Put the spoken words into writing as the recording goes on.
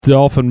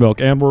Dolphin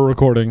milk, and we're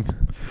recording.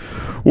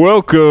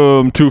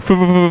 Welcome to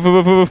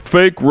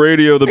Fake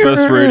Radio, the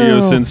best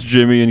radio since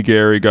Jimmy and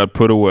Gary got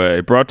put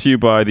away. Brought to you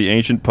by the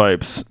Ancient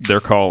Pipes. They're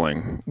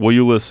calling. Will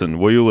you listen?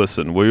 Will you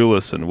listen? Will you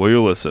listen? Will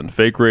you listen?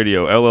 Fake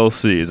Radio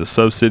LLC is a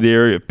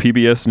subsidiary of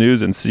PBS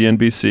News and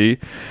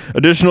CNBC.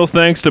 Additional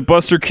thanks to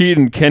Buster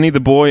Keaton, Kenny the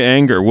Boy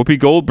Anger, Whoopi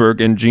Goldberg,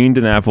 and Gene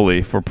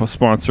DiNapoli for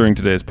sponsoring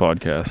today's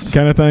podcast.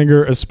 Kenneth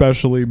Anger,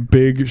 especially.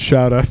 Big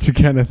shout out to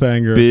Kenneth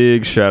Anger.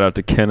 Big shout out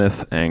to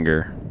Kenneth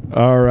Anger.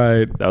 All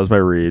right. That was my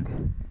read.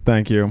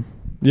 Thank you.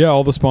 Yeah,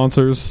 all the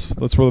sponsors.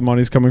 That's where the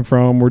money's coming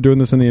from. We're doing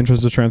this in the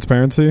interest of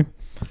transparency.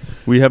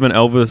 We have an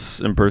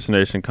Elvis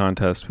impersonation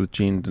contest with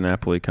Gene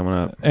DiNapoli coming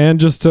up. And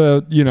just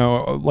to,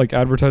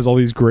 advertise all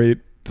these great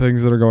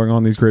things that are going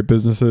on, these great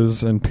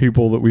businesses and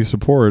people that we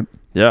support.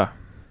 Yeah.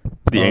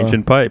 The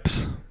Ancient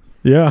Pipes.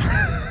 Yeah.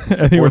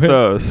 Support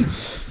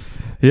those.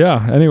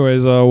 Yeah.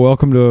 Anyways,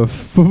 welcome to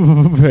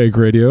Fake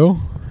Radio.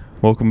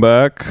 Welcome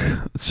back.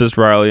 It's just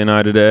Riley and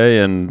I today,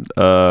 and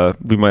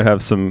we might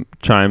have some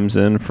chimes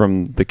in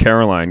from the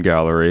Caroline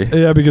Gallery.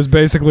 Yeah, because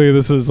basically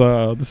this is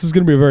going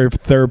to be a very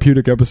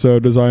therapeutic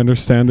episode, as I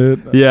understand it.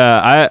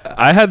 Yeah,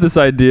 I had this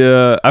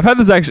idea. I've had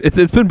this actually.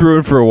 It's been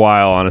brewing for a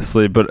while,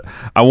 honestly, but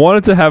I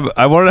wanted to have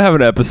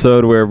an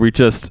episode where we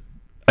just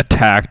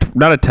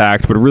not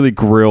attacked, but really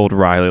grilled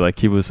Riley like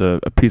he was a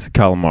piece of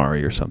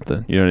calamari or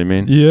something. You know what I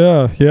mean?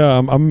 Yeah.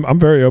 I'm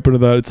very open to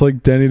that. It's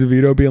like Danny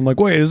DeVito being like,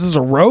 "Wait, is this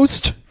a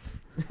roast?"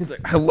 He's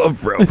like, I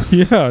love roast.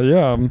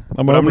 Yeah.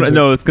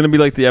 No, it's going to be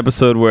like the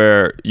episode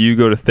where you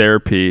go to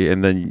therapy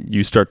and then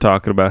you start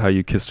talking about how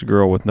you kissed a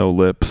girl with no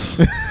lips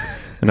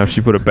and how she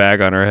put a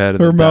bag on her head.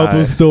 And her mouth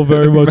was still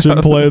very much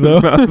in play, though.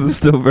 Her mouth was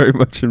still very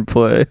much in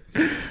play.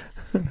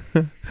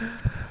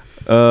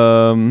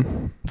 All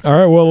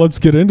right, well, let's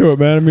get into it,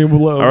 man. I mean,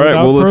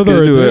 let's get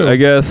into it. I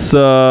guess,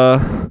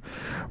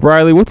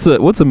 Riley, what's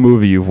a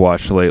movie you've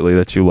watched lately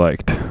that you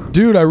liked?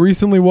 Dude, I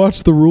recently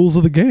watched The Rules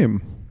of the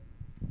Game.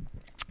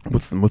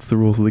 What's the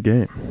rules of the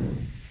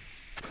game?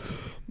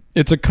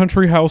 It's a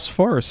country house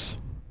farce.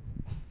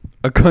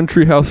 A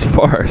country house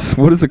farce?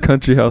 What is a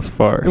country house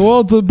farce?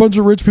 Well, it's a bunch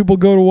of rich people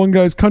go to one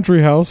guy's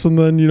country house, and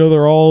then,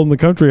 they're all in the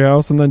country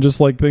house, and then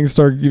just like things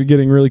start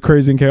getting really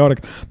crazy and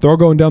chaotic. They're all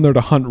going down there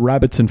to hunt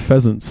rabbits and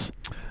pheasants.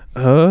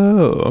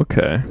 Oh,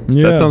 okay.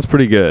 Yeah. That sounds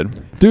pretty good.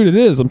 Dude, it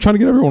is. I'm trying to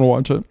get everyone to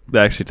watch it.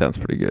 That actually sounds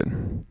pretty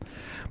good.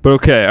 But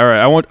okay, all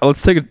right.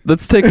 Let's take a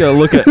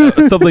look at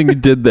something you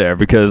did there,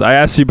 because I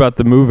asked you about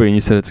the movie and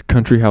you said it's a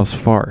country house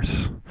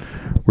farce.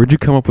 Where'd you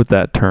come up with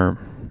that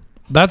term?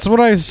 That's what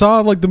I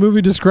saw the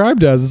movie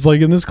described as. It's like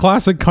in this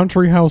classic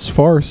country house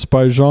farce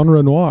by Jean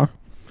Renoir.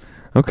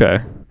 Okay.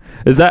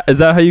 Is that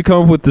how you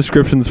come up with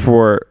descriptions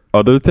for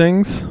other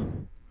things?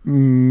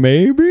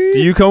 Maybe.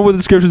 Do you come up with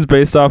descriptions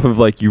based off of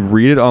you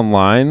read it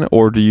online,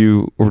 or do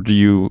you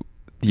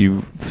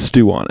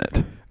stew on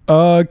it?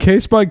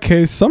 Case by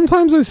case.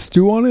 Sometimes I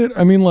stew on it.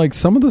 I mean,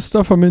 some of the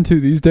stuff I'm into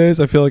these days,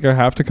 I feel like I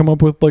have to come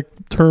up with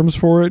terms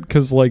for it,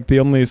 because the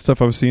only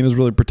stuff I've seen is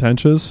really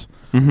pretentious.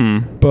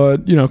 Mm-hmm.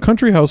 But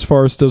country house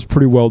farce does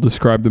pretty well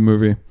describe the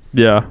movie.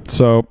 Yeah.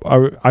 So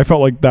I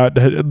felt like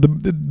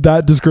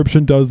that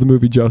description does the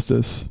movie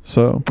justice.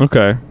 So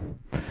okay.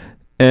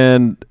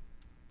 And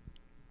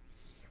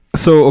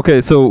so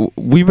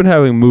we've been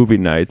having movie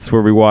nights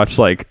where we watch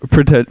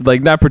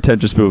not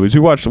pretentious movies.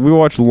 We watch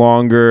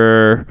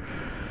longer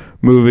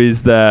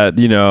movies that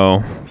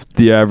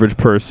the average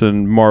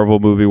person,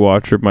 Marvel movie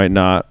watcher, might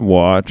not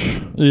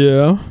watch.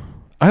 Yeah.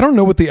 I don't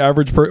know what the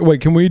average person...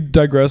 Wait, can we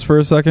digress for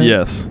a second?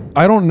 Yes.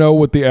 I don't know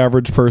what the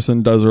average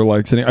person does or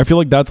likes. I feel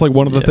like that's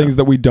one of the things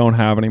that we don't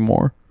have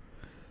anymore.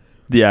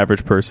 The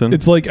average person?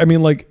 It's we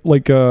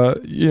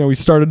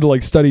started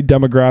to study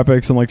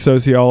demographics, and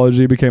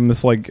sociology became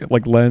this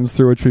lens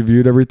through which we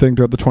viewed everything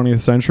throughout the 20th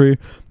century.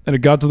 And it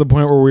got to the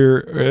point where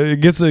it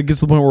gets to the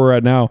point where we're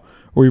at now,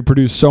 where we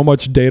produce so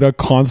much data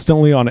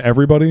constantly on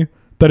everybody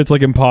that it's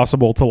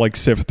impossible to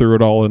sift through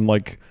it all, and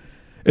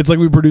it's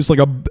we produce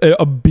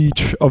a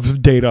beach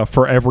of data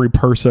for every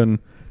person,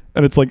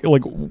 and it's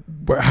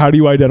how do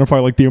you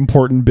identify the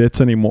important bits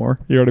anymore?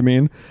 You know what I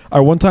mean? I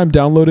one time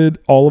downloaded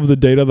all of the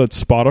data that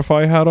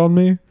Spotify had on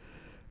me,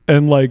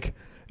 and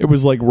it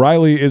was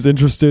Riley is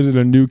interested in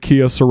a new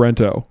Kia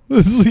Sorento.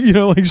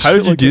 How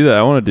did you do that?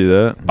 I want to do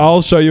that.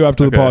 I'll show you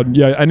after the pod.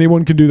 Yeah,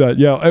 anyone can do that.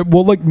 Yeah,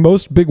 well,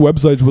 most big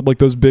websites with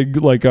those big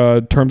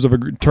terms of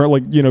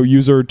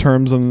user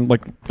terms and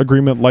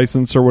agreement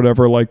license or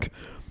whatever,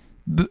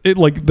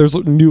 there's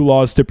new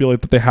laws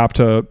stipulate that they have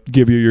to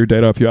give you your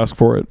data if you ask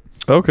for it.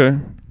 Okay.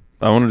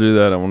 I want to do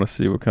that. I want to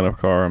see what kind of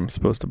car I'm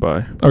supposed to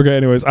buy. Okay,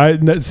 anyways,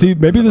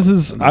 maybe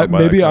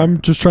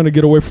I'm just trying to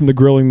get away from the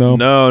grilling, though.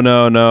 No.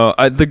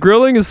 The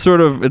grilling is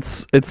I'm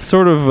just kind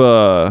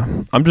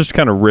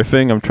of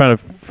riffing. I'm trying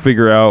to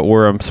figure out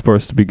where I'm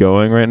supposed to be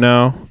going right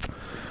now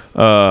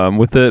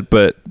with it,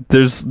 but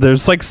there's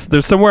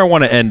somewhere I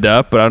want to end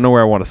up, but I don't know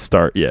where I want to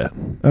start yet.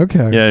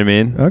 Okay. You know what I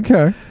mean?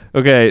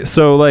 Okay,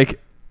 so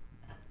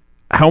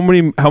how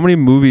many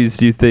movies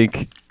do you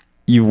think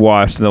you've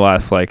watched in the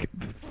last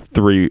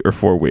 3 or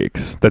 4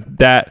 weeks.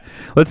 That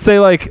let's say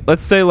like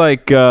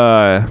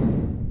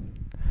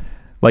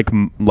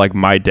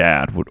my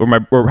dad would,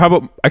 or how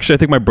about, actually I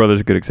think my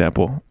brother's a good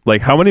example.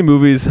 Like, how many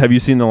movies have you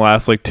seen in the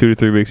last like 2 to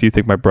 3 weeks you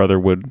think my brother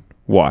would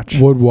watch?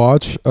 Let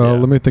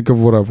me think of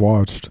what I've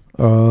watched.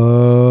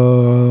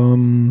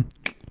 Because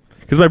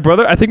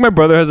I think my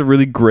brother has a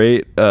really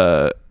great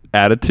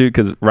attitude,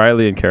 because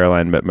Riley and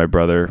Caroline met my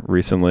brother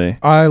recently.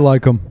 I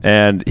like him,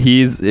 and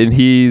he's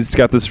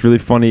got this really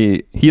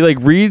funny, he like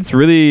reads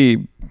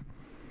really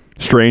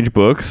strange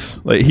books.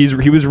 Like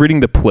he was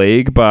reading The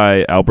Plague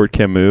by Albert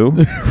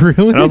Camus.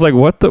 Really? And I was like,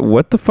 what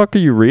the fuck are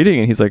you reading?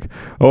 And he's like,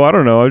 oh, I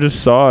don't know, I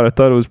just saw it, I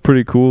thought it was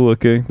pretty cool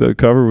looking, the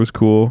cover was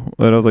cool.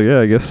 And I was like,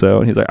 yeah, I guess so.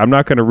 And he's like, I'm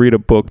not going to read a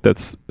book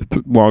that's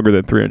longer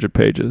than 300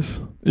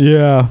 pages.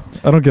 Yeah,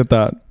 I don't get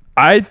that.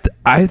 I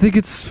think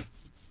it's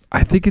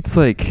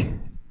like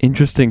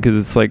interesting, because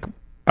it's like,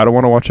 I don't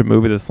want to watch a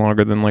movie that's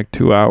longer than like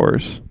 2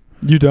 hours.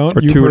 You don't?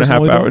 Or you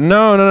 2.5 hours.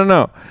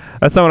 No.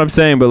 That's not what I'm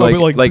saying. But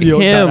like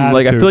him,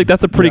 like I feel like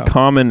that's a pretty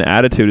common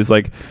attitude. Is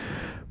like,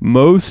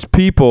 most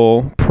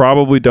people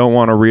probably don't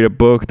want to read a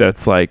book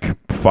that's like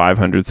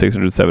 500,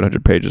 600,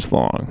 700 pages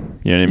long.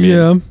 You know what I mean?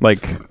 Yeah.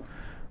 Like,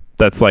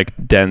 that's like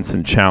dense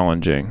and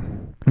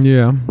challenging.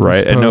 Yeah.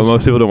 Right? And no,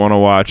 most people don't want to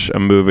watch a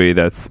movie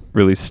that's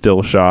really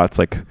still shots,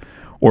 like,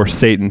 or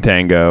Satan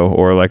Tango,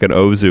 or like an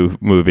Ozu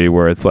movie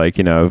where it's like,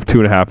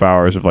 2.5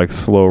 hours of like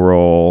slow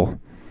roll,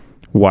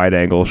 wide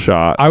angle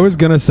shots. I was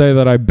gonna say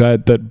that I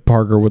bet that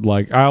Parker would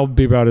like. I'll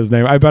beep out his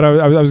name. I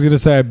was gonna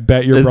say I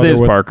bet your brother would. His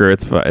name's Parker.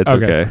 It's fine. It's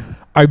okay.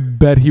 I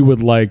bet he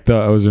would like the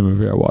Ozu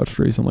movie I watched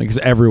recently, because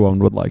everyone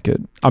would like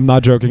it. I'm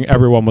not joking.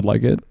 Everyone would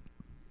like it.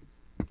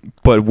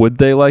 But would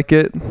they like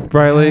it,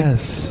 Riley?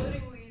 Yes.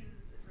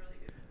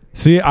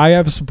 See, I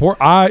have support.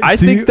 I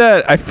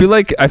feel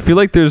like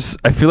there's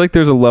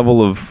a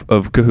level of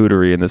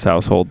cahootery in this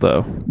household,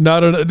 though.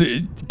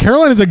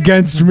 Caroline is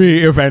against me,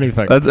 if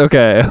anything. That's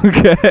okay.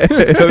 Okay.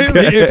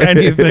 If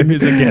anything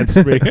is against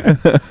me.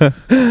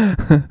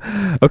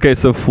 Okay,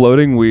 so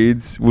Floating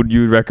Weeds, would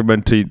you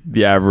recommend to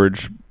the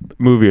average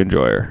movie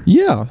enjoyer?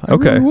 Yeah, I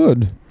really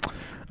would.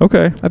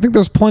 Okay. I think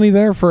there's plenty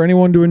there for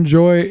anyone to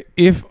enjoy,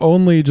 if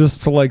only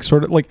just to like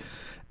sort of like,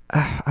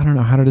 I don't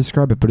know how to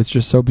describe it, but it's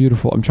just so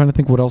beautiful. I'm trying to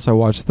think what else I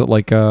watched that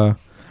like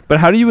But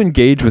how do you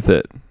engage with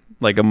it?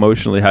 Like,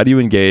 emotionally, how do you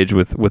engage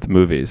with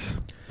movies?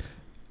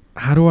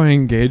 How do I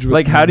engage with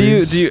like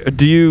movies? How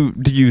do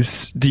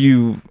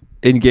you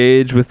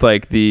engage with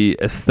like the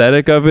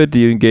aesthetic of it? Do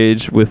you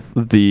engage with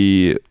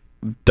the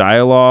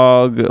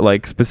dialogue,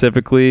 like,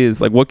 specifically?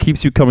 Is like, what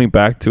keeps you coming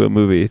back to a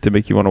movie to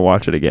make you want to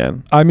watch it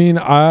again? I mean,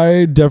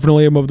 I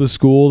definitely am of the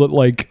school that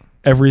like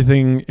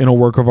everything in a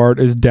work of art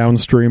is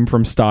downstream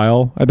from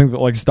style. I think that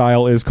like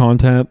style is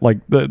content. Like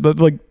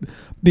the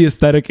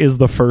aesthetic is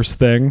the first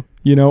thing,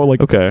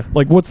 like, okay.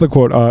 Like, what's the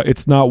quote?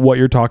 It's not what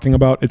you're talking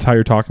about, it's how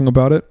you're talking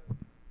about it.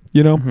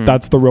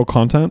 That's the real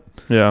content.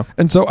 Yeah.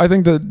 And so I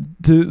think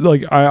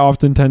that I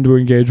often tend to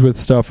engage with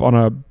stuff on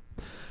a,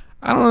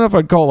 I don't know if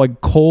I'd call it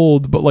like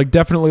cold, but like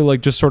definitely like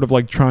just sort of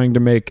like trying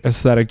to make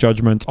aesthetic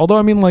judgments. Although,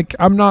 I mean, like,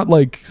 I'm not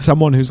like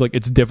someone who's like,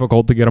 it's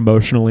difficult to get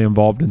emotionally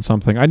involved in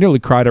something. I nearly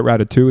cried at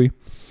Ratatouille.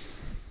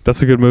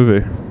 That's a good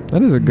movie.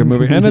 That is a good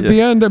movie. And at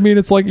the end, I mean,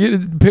 it's like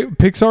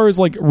Pixar is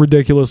like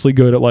ridiculously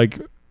good at like,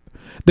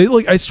 they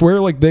like, I swear,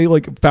 like they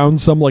like found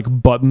some like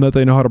button that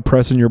they know how to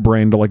press in your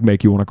brain to like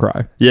make you want to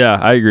cry. Yeah,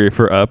 I agree.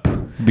 For Up,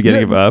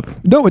 beginning of Up.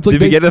 No, it's like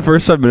the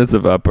first 5 minutes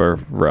of Up are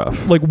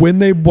rough. Like, when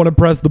they want to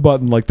press the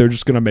button, like they're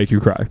just gonna make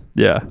you cry.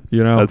 Yeah,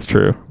 that's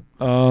true.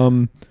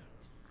 But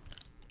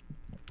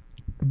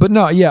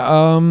no,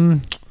 yeah.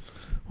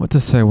 What to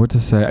say?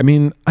 I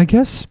mean, I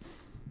guess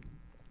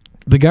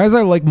the guys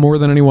I like more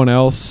than anyone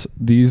else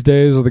these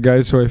days are the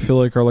guys who I feel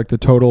like are like the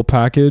total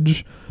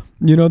package.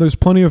 There's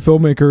plenty of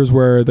filmmakers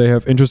where they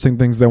have interesting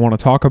things they want to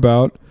talk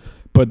about,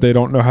 but they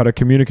don't know how to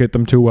communicate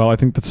them too well. I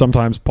think that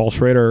sometimes Paul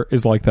Schrader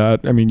is like that.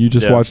 I mean, you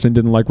just watched and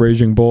didn't like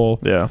Raging Bull.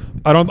 Yeah.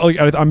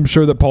 I'm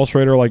sure that Paul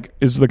Schrader like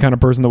is the kind of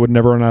person that would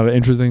never run out of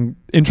interesting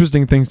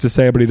things to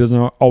say, but he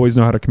doesn't always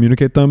know how to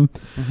communicate them.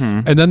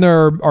 Mm-hmm. And then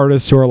there are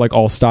artists who are like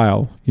all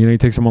style. You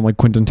take someone like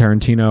Quentin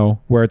Tarantino,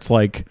 where it's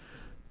like,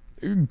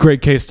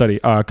 great case study.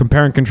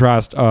 Compare and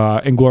contrast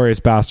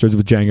Inglourious Bastards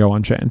with Django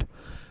Unchained.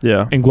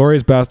 Yeah.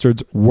 Inglourious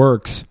Bastards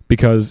works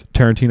because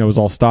Tarantino is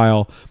all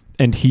style,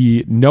 and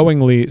he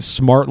knowingly,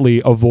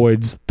 smartly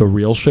avoids the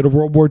real shit of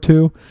World War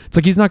II. It's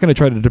like, he's not going to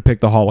try to depict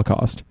the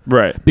Holocaust.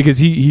 Right. Because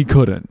he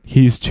couldn't.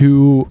 He's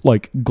too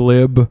like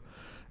glib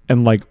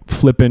and like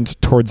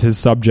flippant towards his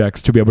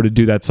subjects to be able to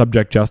do that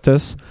subject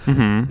justice.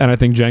 Mm-hmm. And I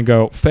think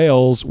Django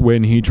fails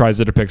when he tries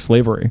to depict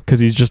slavery, because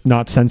he's just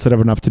not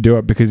sensitive enough to do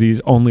it, because he's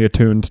only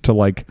attuned to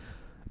like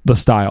the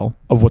style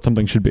of what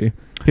something should be.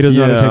 He doesn't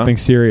know how to take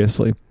things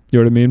seriously. You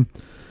know what I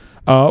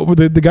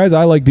mean? The guys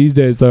I like these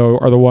days, though,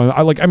 are the one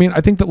I like. I mean, I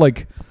think that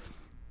like,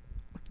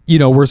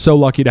 we're so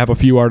lucky to have a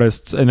few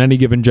artists in any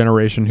given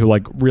generation who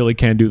like really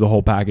can do the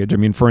whole package. I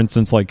mean, for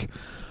instance, like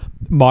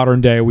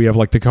modern day, we have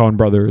like the Coen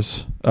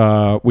brothers.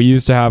 We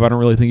used to have, I don't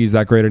really think he's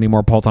that great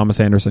anymore, Paul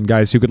Thomas Anderson,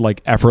 guys who could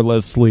like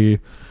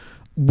effortlessly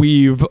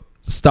weave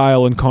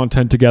style and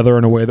content together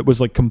in a way that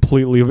was like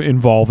completely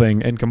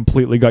involving and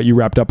completely got you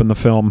wrapped up in the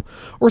film.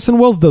 Orson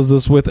Welles does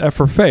this with F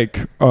for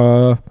Fake.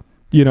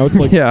 It's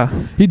like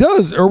he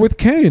does, or with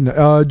Kane.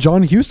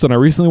 John Huston, I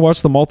recently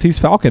watched The Maltese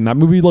Falcon. That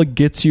movie like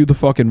gets you the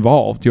fuck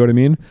involved. You know what I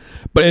mean?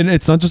 But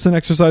it's not just an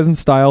exercise in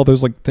style.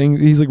 There's like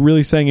he's like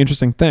really saying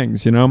interesting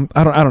things. I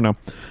don't know.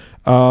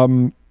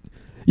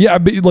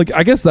 But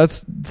I guess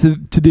that's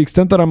to the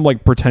extent that I'm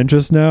like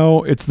pretentious now.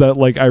 It's that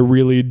like I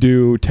really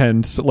do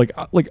tend to like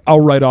I'll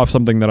write off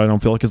something that I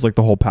don't feel like is like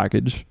the whole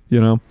package.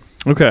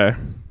 Okay.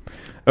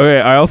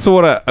 I also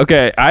want to.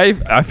 Okay,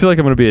 I feel like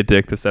I'm going to be a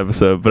dick this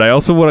episode, but I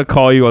also want to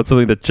call you on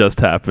something that just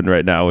happened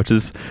right now, which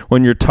is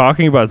when you're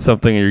talking about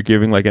something and you're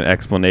giving like an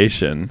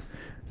explanation,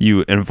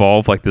 you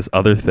involve like this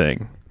other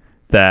thing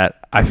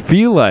that I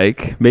feel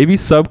like maybe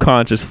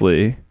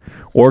subconsciously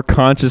or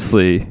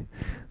consciously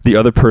the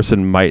other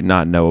person might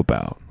not know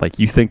about. Like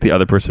you think the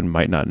other person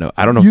might not know.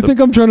 I don't know. You think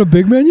I'm trying to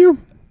big man you?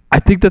 I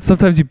think that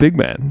sometimes you big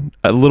man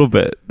a little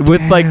bit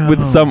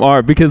with some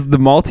art, because the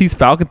Maltese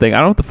Falcon thing, I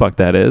don't know what the fuck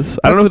that is.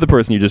 I don't know who the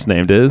person you just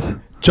named is.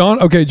 John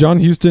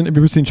Huston. Have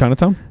you ever seen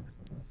Chinatown?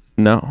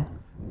 No.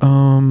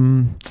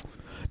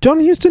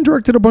 John Huston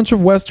directed a bunch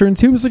of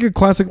westerns. He was like a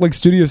classic like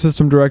studio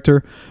system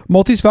director.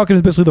 Maltese Falcon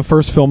is basically the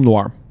first film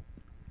noir.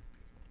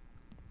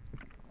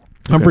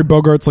 Humphrey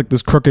Bogart's like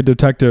this crooked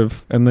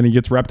detective, and then he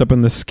gets wrapped up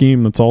in this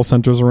scheme that's all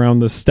centers around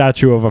this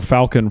statue of a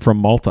falcon from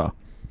Malta.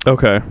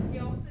 Okay. He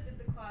also did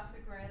the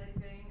classic Riley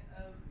thing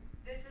of,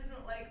 this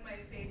isn't like my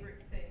favorite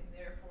thing,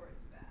 therefore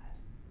it's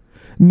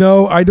bad.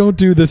 No, I don't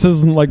do this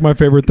isn't like my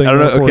favorite thing. I don't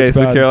know. Okay,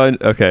 so bad. Caroline.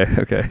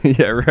 Okay.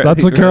 Yeah, right.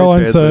 That's what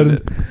Caroline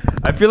said.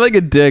 I feel like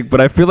a dick, but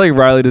I feel like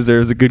Riley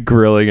deserves a good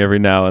grilling every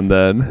now and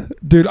then.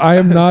 Dude, I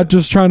am not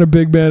just trying to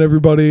big man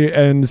everybody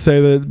and say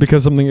that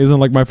because something isn't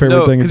like my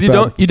favorite thing. It's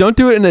because you don't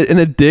do it in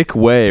a dick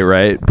way,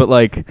 right? But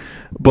like,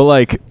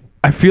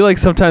 I feel like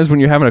sometimes when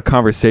you're having a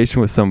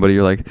conversation with somebody,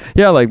 you're like,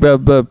 yeah, like blah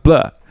blah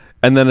blah.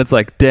 And then it's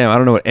like, damn, I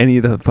don't know what any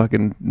of the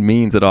fucking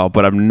means at all,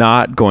 but I'm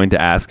not going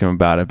to ask him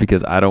about it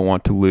because I don't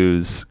want to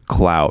lose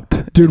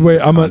clout. Dude, wait,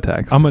 I'm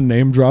a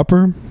name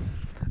dropper?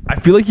 I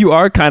feel like you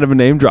are kind of a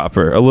name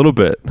dropper, a little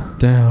bit.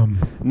 Damn.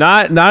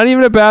 Not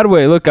even a bad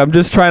way. Look, I'm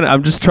just trying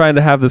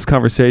to have this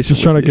conversation.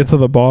 Just trying to get to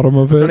the bottom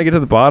of it. Trying to get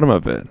to the bottom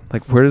of it.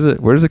 Like where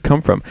does it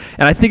come from?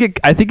 And I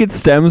think it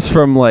stems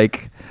from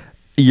like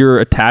your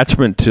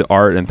attachment to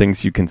art and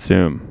things you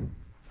consume.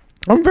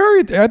 I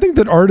think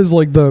that art is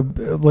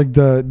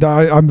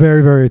I'm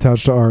very, very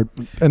attached to art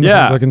and the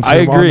things I consume. I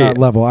agree. On that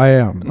level. I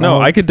am. No,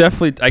 I could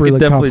definitely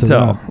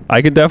tell.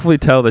 I could definitely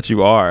tell that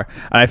you are.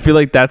 And I feel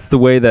like that's the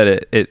way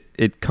that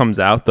it comes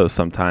out though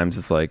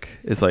sometimes. Are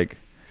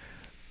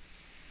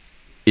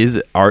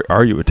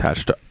you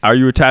attached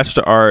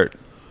to art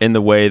in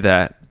the way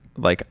that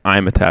like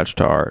I'm attached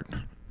to art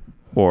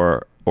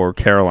or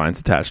Caroline's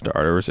attached to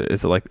art, or is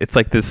it like it's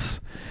like this,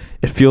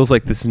 it feels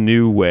like this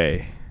new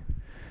way.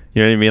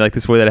 You know what I mean? Like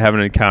this way that I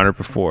haven't encountered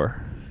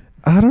before.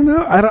 I don't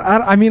know.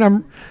 I mean,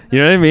 I'm... You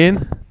know what I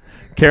mean?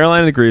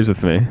 Caroline agrees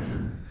with me.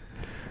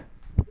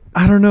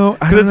 I don't know.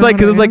 Because it's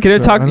like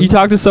you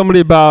talk to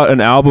somebody about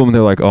an album and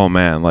they're like, oh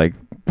man, like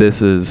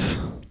this is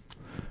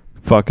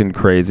fucking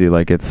crazy.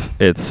 Like it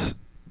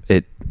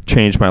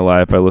changed my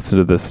life. I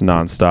listened to this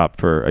nonstop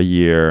for a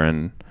year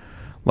and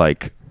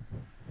like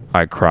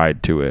I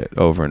cried to it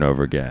over and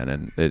over again,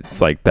 and it's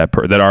like that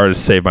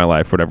artist saved my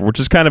life, whatever. Which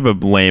is kind of a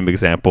lame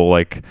example.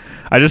 Like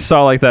I just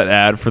saw like that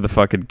ad for the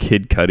fucking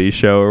Kid Cudi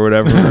show or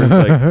whatever. Where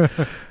it's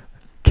like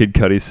Kid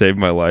Cudi saved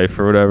my life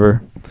or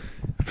whatever.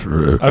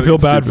 I feel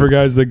bad for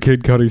guys that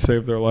Kid Cudi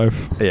saved their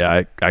life.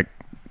 Yeah,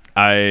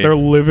 they're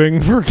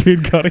living for Kid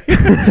Cudi.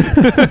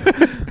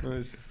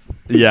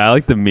 Yeah, I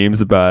like the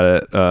memes about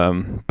it,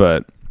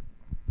 but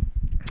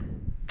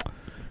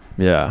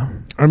yeah.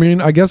 I mean,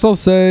 I guess I'll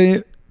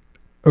say.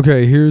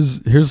 Okay,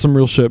 here's some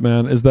real shit,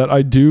 man, is that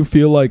I do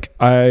feel like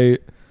I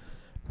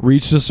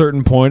reached a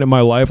certain point in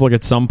my life, like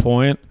at some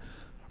point,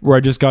 where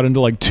I just got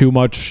into like too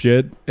much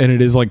shit, and it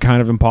is like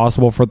kind of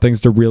impossible for things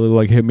to really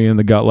like hit me in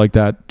the gut like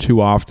that too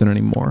often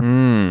anymore.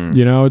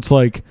 It's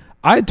like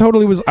I was don't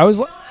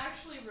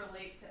actually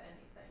relate to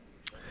anything.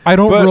 I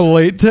don't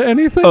relate to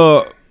anything?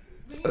 When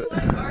you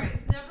like art,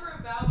 it's never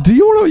about... Do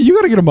you want to... You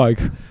got to get a mic.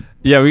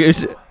 Yeah,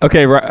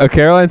 okay,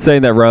 Caroline's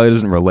saying that Riley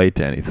doesn't relate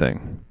to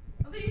anything.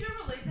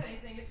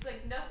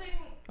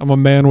 I'm a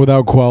man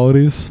without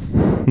qualities.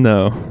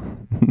 No,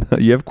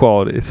 you have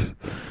qualities.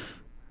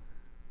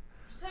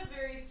 Just have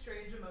very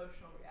strange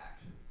emotional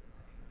reactions to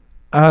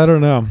things. I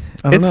don't know.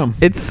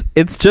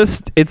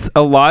 It's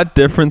a lot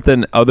different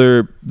than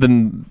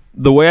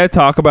the way I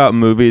talk about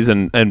movies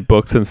and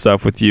books and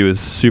stuff with you is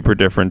super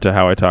different to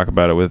how I talk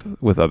about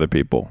it with other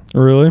people.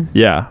 Really?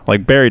 Yeah,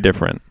 like very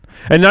different.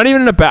 And not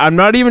even I'm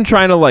not even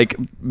trying to like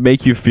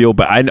make you feel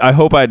bad. I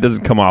hope it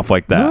doesn't come off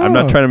like that. No. I'm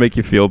not trying to make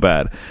you feel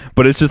bad,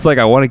 but it's just like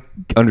I want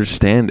to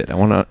understand it. I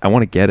want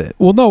to get it.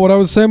 Well, no, what I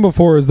was saying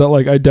before is that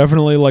like I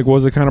definitely like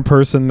was the kind of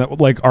person that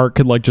like art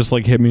could like just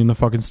like hit me in the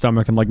fucking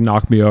stomach and like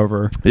knock me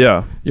over.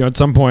 Yeah. At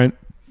some point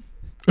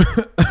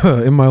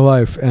in my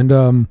life,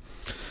 and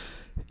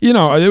you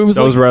know, it was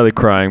That was Riley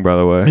crying, by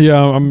the way.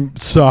 Yeah, I'm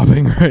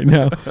sobbing right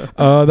now.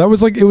 That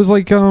was like, it was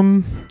like,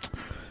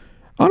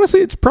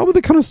 honestly, it's probably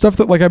the kind of stuff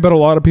that like I bet a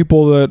lot of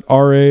people that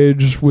our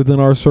age within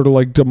our sort of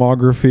like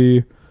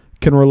demography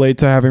can relate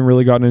to having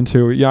really gotten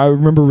into. Yeah, I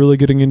remember really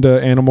getting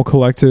into Animal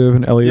Collective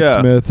and Elliott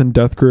Smith and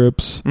Death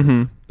Grips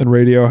and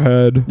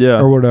Radiohead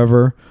or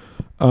whatever.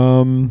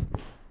 And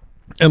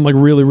like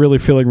really, really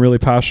feeling really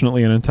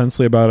passionately and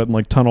intensely about it, and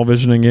like tunnel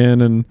visioning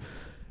in and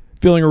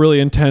feeling a really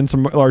intense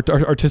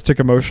artistic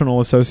emotional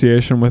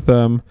association with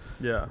them.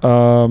 Yeah.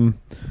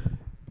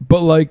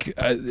 But like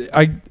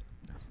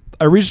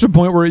I reached a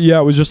point where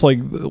it was just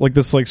like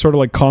this like sort of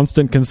like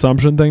constant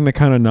consumption thing that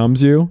kind of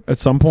numbs you at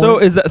some point. So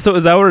is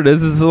that what it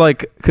is? Is it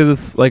like, because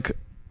it's like,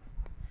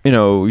 you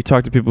know, you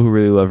talk to people who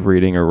really love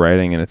reading or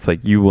writing, and it's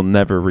like you will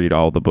never read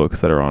all the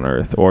books that are on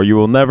Earth, or you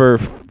will never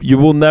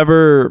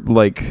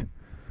like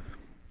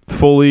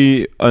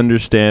fully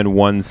understand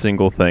one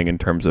single thing in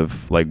terms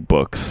of like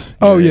books.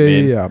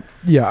 Yeah.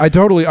 I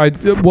totally.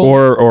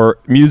 Or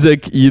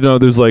music. You know,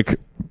 there's like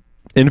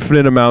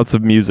infinite amounts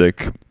of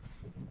music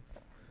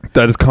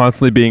that is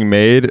constantly being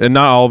made, and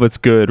not all of it's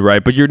good,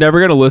 right? But you're never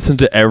going to listen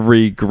to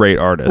every great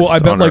artist. Well, I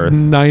bet like Earth.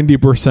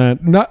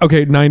 90%. Not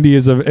okay. 90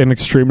 is an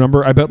extreme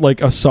number. I bet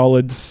like a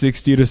solid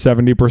 60 to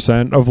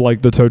 70% of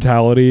like the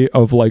totality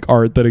of like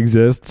art that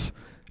exists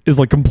is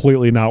like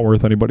completely not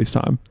worth anybody's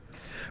time.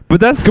 But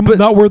that's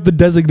not worth the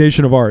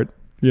designation of art.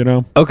 You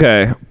know?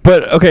 Okay.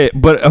 But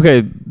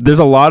there's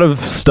a lot of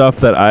stuff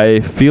that I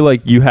feel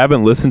like you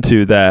haven't listened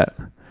to that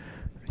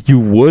you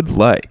would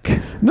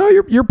like. No,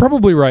 you're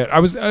probably right.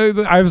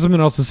 I have something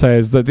else to say,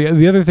 is that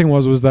the other thing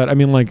was that, I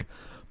mean, like,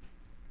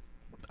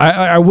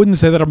 I wouldn't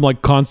say that I'm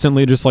like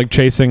constantly just like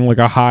chasing like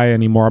a high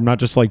anymore. I'm not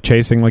just like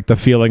chasing like the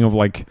feeling of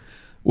like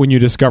when you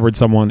discovered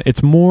someone.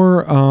 It's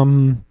more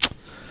around.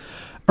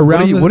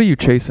 What are you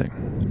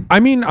chasing?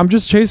 I mean, I'm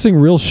just chasing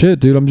real shit,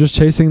 dude. I'm just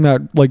chasing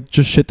that like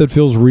just shit that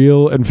feels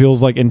real and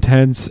feels like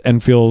intense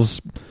and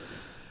feels.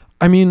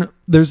 I mean,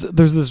 there's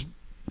this.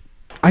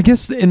 I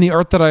guess in the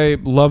art that I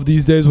love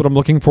these days, what I'm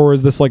looking for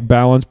is this like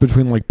balance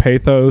between like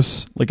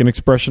pathos, like an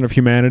expression of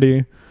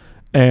humanity,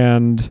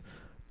 and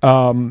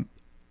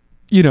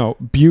you know,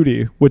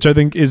 beauty, which I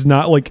think is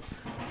not like,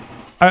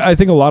 I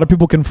think a lot of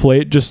people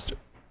conflate just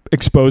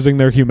exposing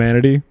their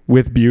humanity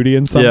with beauty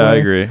in some way. I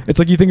agree. It's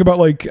like you think about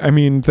like, I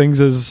mean,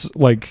 things as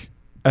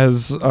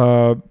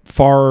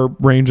far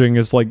ranging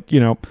as like, you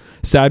know,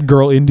 sad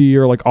girl indie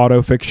or like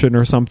auto fiction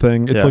or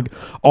something. It's like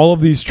all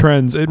of these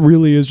trends. It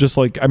really is just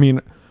like, I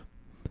mean,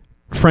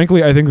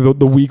 frankly, I think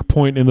the weak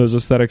point in those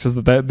aesthetics is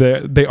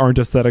that they aren't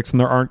aesthetics and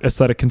there aren't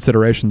aesthetic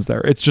considerations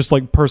there. It's just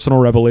like personal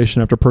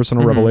revelation after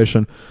personal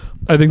revelation.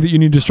 I think that you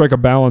need to strike a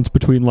balance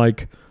between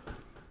like,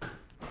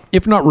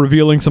 if not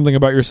revealing something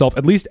about yourself,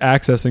 at least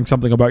accessing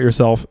something about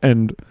yourself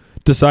and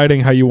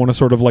deciding how you want to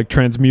sort of like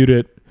transmute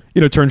it,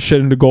 you know, turn shit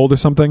into gold or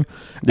something,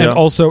 and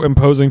also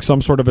imposing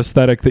some sort of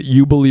aesthetic that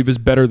you believe is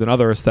better than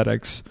other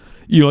aesthetics.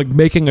 You know, like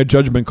making a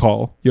judgment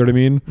call. You know what I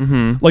mean?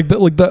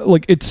 Mm-hmm.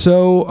 Like it's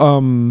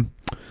so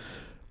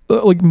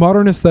like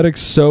modern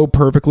aesthetics so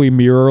perfectly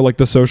mirror like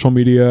the social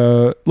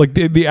media, like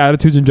the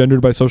attitudes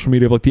engendered by social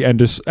media of like the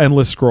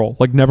endless scroll,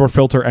 like never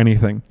filter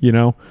anything, you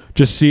know,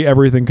 just see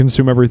everything,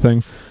 consume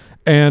everything.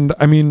 And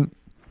I mean,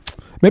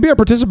 maybe I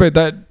participate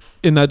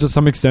in that to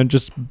some extent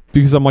just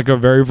because I'm like a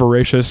very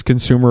voracious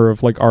consumer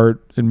of like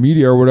art and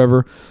media or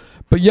whatever.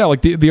 But yeah,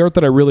 like the art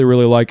that I really,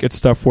 really like, it's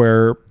stuff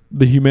where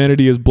the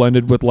humanity is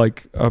blended with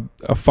like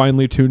a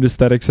finely tuned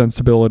aesthetic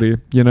sensibility,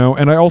 you know?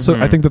 And I also,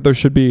 I think that there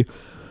should be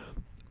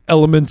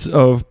elements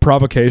of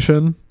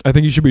provocation. I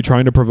think you should be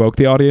trying to provoke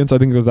the audience. I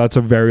think that that's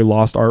a very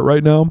lost art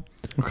right now.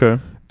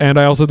 Okay. And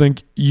I also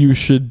think you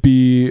should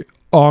be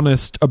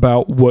honest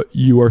about what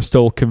you are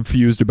still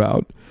confused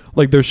about.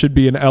 Like there should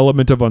be an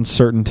element of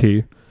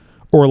uncertainty,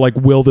 or like,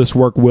 will this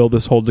work? Will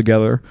this hold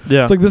together?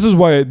 Yeah. It's like, this is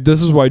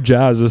why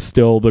jazz is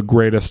still the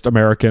greatest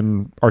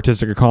American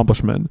artistic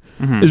accomplishment,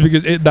 is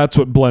because that's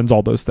what blends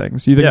all those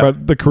things. You think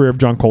about the career of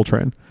John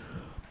Coltrane,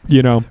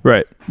 you know,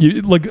 right? You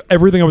like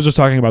everything I was just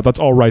talking about. That's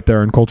all right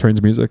there in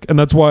Coltrane's music, and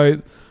that's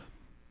why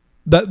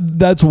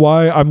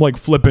I'm like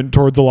flippant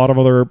towards a lot of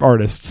other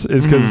artists,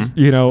 is because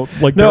you know,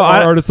 like there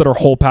are artists that are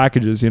whole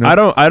packages. You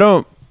know, I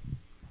don't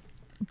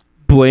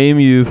blame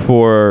you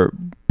for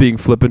being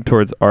flippant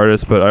towards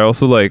artists, but I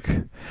also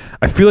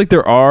I feel like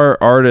there are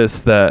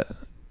artists that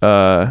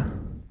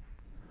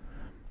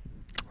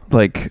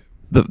like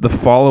the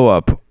follow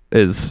up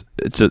is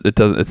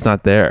it's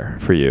not there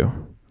for you.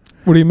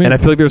 What do you mean? And I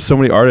feel like there's so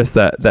many artists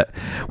that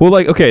well,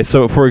 like, okay,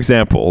 so for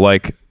example,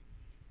 like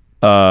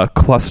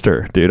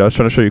Cluster, dude. I was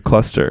trying to show you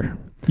Cluster.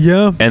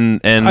 Yeah.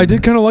 And I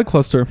did kind of like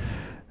Cluster.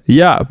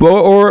 Yeah, but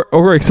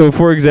or so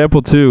for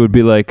example too would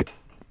be like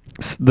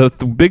the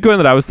big one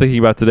that I was thinking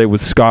about today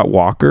was Scott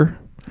Walker.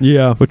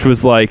 Yeah. Which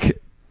was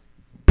like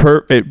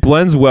it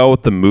blends well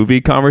with the movie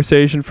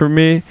conversation for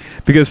me,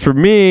 because for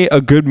me a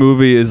good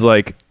movie is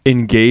like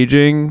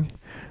engaging.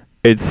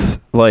 It's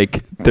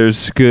like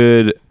there's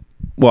good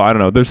well, I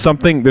don't know. There's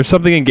something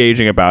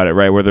engaging about it,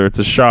 right? Whether it's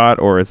a shot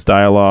or it's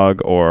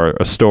dialogue or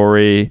a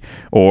story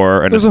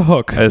or there's a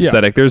hook,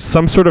 aesthetic. There's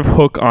some sort of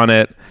hook on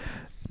it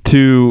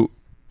and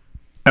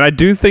I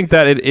do think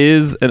that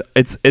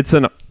it's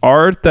an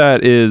art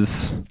that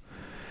is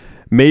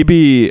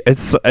maybe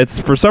it's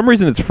for some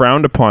reason it's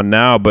frowned upon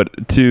now,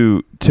 but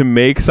to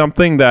make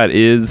something that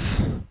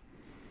is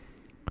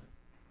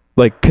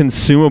like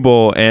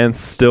consumable and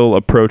still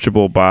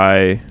approachable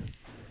by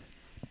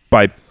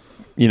like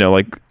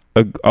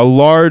a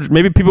large,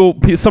 maybe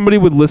somebody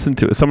would listen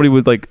to it, somebody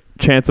would like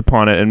chance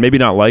upon it and maybe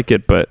not like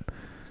it, but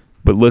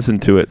listen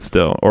to it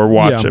still or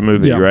watch a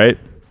movie, right?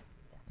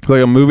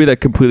 Like a movie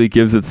that completely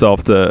gives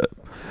itself to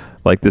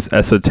like this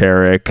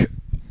esoteric,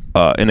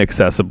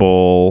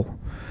 inaccessible,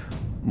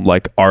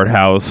 like art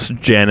house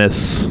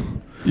Janus,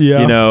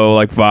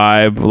 like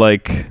vibe.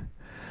 Like,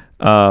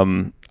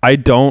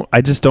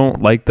 I just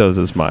don't like those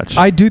as much.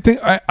 I do think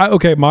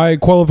okay, my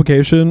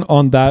qualification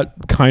on that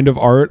kind of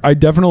art, I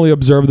definitely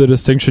observe the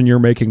distinction you're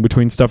making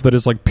between stuff that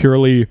is like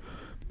purely,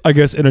 I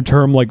guess in a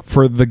term like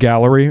for the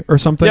gallery or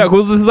something. Yeah,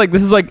 because this is like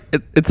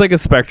it's like a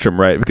spectrum,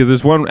 right? Because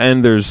there's one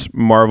end, there's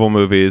Marvel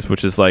movies,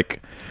 which is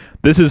like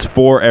this is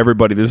for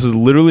everybody. This is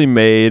literally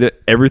made.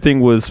 Everything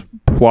was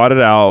plotted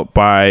out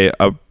by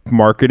a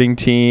marketing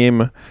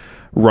team,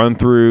 run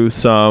through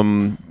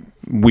some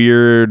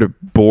weird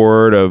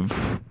board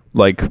of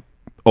like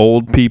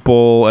old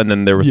people, and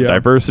then there was a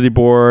diversity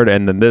board,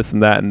 and then this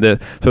and that and this,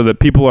 so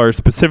that people are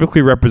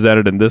specifically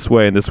represented in this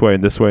way and this way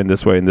and this way and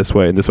this way and this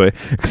way and this way,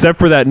 except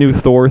for that new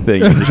Thor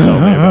thing you just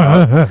told me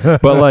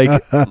about. But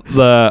like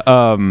the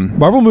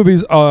Marvel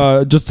movies,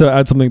 just to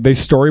add something, they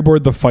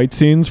storyboard the fight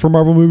scenes for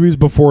Marvel movies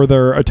before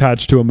they're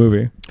attached to a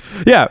movie.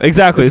 Yeah,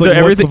 exactly. It's So like,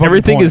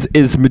 everything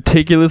is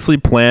meticulously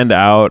planned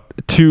out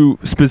to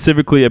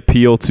specifically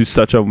appeal to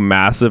such a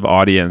massive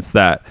audience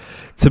that,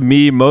 to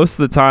me, most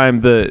of the time,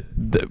 the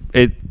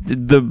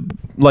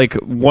like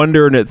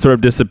wonder in it sort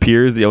of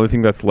disappears. The only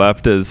thing that's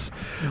left is,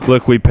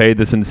 look, we paid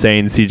this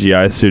insane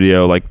CGI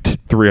studio like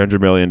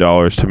 $300 million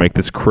to make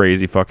this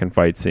crazy fucking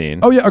fight scene.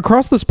 Oh yeah,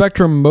 across the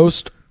spectrum,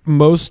 most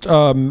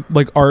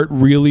like art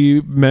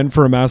really meant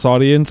for a mass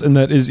audience, and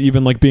that is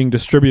even like being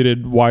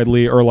distributed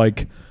widely, or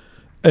like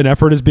an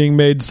effort is being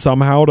made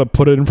somehow to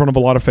put it in front of a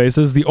lot of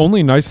faces. The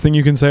only nice thing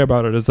you can say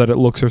about it is that it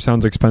looks or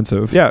sounds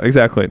expensive. Yeah,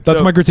 exactly.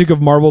 That's my critique of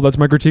Marvel. That's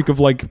my critique of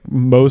like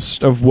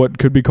most of what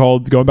could be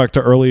called, going back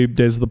to early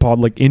days of the pod,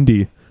 like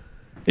indie.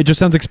 It just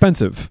sounds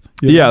expensive.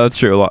 Yeah, that's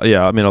true.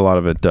 I mean, a lot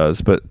of it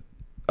does. But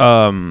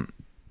and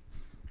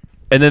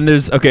then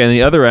there's on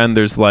the other end,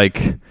 there's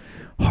like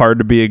Hard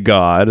to Be a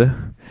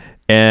God,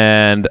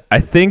 and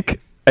I think.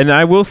 And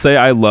I will say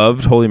I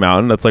loved Holy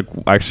Mountain. That's like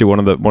actually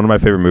one of my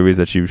favorite movies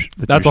that you've.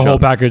 That's a whole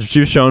package.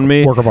 You've shown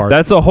me work of art.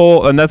 That's a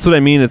whole, and that's what I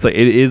mean. It's like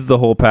it is the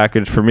whole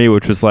package for me,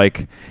 which was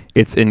like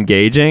it's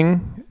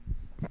engaging,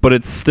 but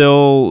it's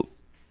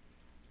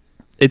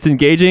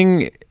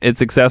engaging.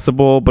 It's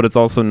accessible, but it's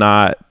also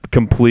not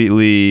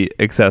completely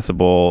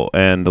accessible.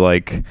 And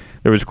like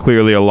there was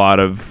clearly a lot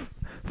of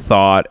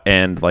thought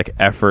and like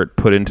effort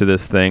put into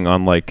this thing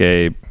on like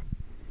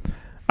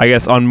I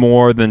guess on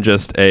more than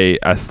just a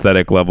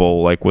aesthetic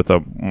level, like with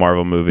a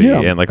Marvel movie,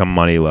 and like a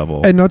money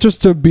level. And not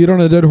just to beat on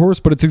a dead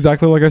horse, but it's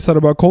exactly like I said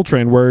about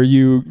Coltrane, where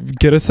you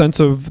get a sense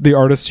of the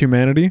artist's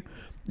humanity,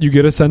 you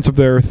get a sense of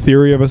their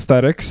theory of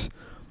aesthetics.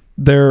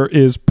 There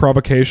is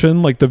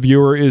provocation, like the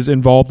viewer is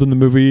involved in the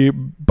movie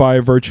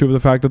by virtue of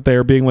the fact that they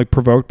are being like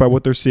provoked by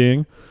what they're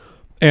seeing.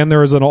 And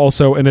there is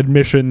also an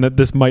admission that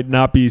this still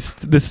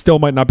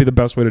might not be the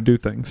best way to do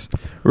things.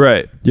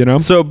 Right. You know?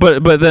 So,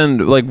 but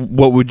then, like,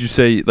 what would you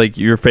say, like,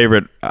 your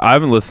favorite? I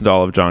haven't listened to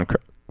all of John.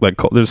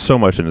 Like, there's so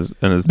much in his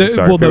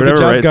discography. Well, the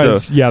jazz right?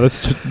 guys, So,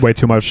 that's way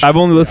too much. I've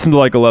only listened to,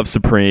 like, A Love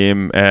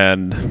Supreme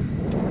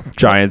and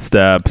Giant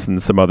Steps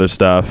and some other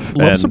stuff.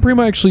 Love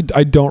Supreme, I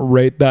don't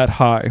rate that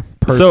high.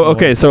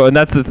 Personally.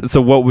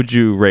 So what would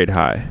you rate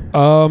high?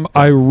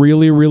 I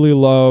really, really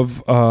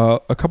love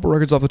a couple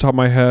records off the top of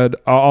my head.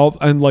 Where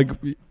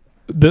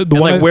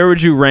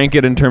would you rank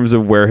it in terms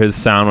of where his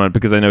sound went?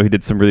 Because I know he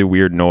did some really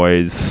weird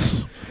noise.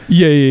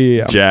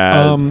 Yeah.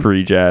 Jazz,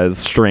 free jazz,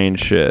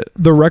 strange shit.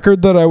 The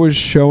record that I was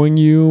showing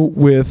you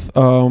with,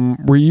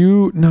 were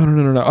you?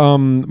 No.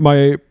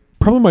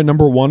 My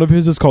number one of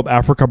his is called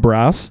Africa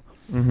Brass.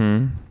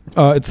 Mm-hmm.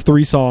 It's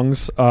 3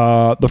 songs.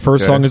 The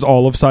first song is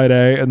all of side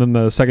A, and then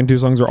the second 2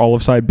 songs are all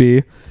of side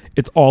B.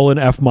 It's all in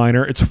F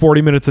minor. It's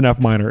 40 minutes in F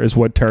minor is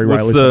what Terry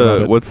Riley said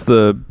about it. What's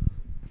the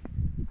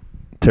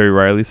Terry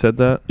Riley said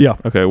that? Yeah.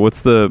 Okay.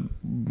 What's the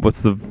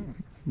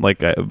like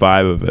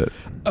vibe of it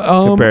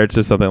compared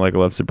to something like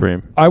Love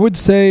Supreme? I would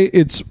say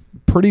it's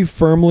pretty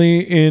firmly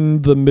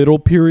in the middle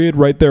period,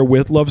 right there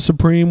with Love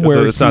Supreme,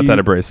 where it's not that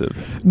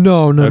abrasive.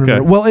 No.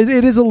 Well, it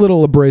is a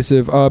little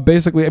abrasive.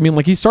 Basically, I mean,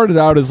 like he started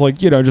out as like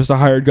just a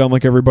hired gun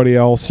like everybody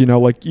else.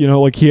 Like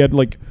he had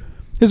like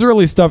his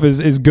early stuff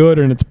is good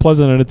and it's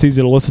pleasant and it's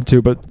easy to listen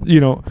to, but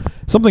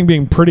something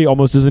being pretty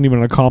almost isn't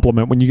even a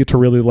compliment when you get to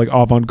really like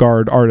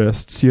avant-garde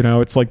artists.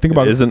 It's like, think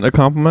about it. Isn't a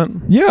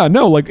compliment? Yeah,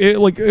 no, like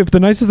if the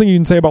nicest thing you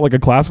can say about like a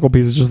classical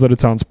piece is just that it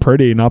sounds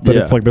pretty, not that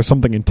it's like there's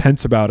something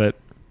intense about it.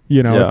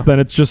 Then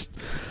it's just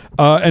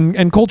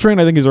and Coltrane,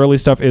 I think his early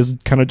stuff is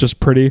kind of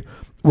just pretty,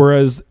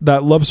 whereas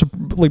that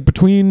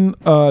between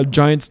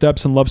Giant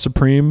Steps and Love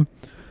Supreme,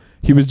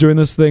 he was doing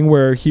this thing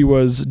where he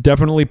was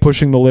definitely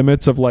pushing the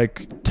limits of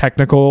like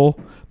technical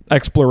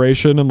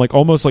exploration and like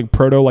almost like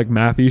proto like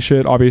mathy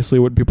shit, obviously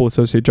what people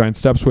associate Giant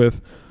Steps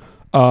with,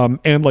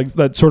 and like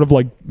that sort of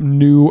like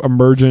new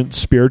emergent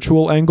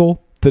spiritual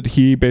angle that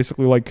he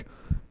basically like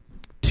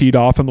teed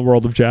off in the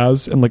world of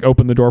jazz and like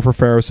opened the door for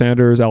Pharoah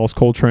Sanders, Alice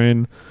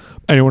Coltrane,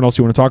 anyone else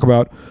you want to talk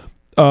about.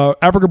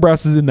 Africa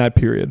Brass is in that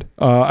period.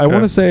 I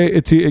want to say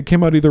it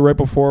came out either right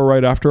before or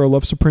right after A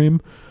Love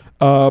Supreme,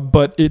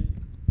 but it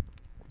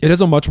has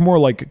a much more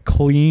like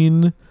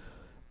clean,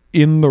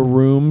 in the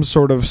room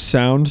sort of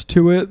sound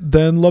to it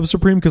than Love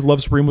Supreme, because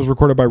Love Supreme was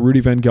recorded by Rudy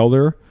Van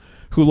Gelder,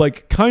 who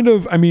like kind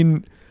of, I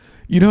mean,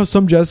 how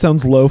some jazz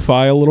sounds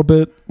lo-fi a little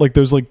bit, like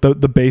there's like the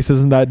bass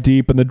isn't that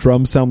deep and the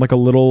drums sound like a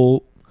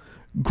little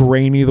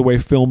grainy the way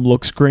film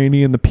looks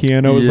grainy and the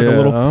piano is like a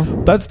little,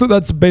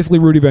 that's basically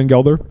Rudy Van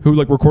Gelder, who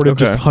like recorded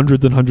just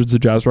hundreds and hundreds of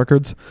jazz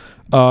records,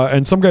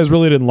 and some guys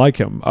really didn't like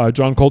him.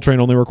 John Coltrane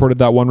only recorded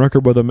that one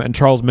record with him, and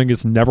Charles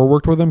Mingus never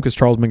worked with him because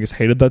Charles Mingus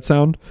hated that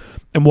sound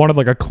and wanted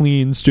like a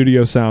clean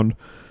studio sound.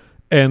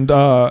 And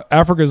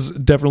Africa's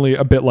definitely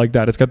a bit like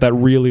that. It's got that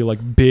really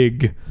like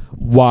big,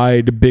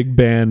 wide, big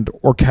band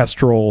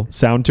orchestral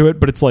sound to it,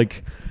 but it's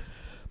like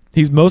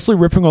he's mostly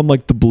riffing on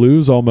like the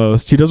blues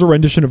almost. He does a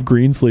rendition of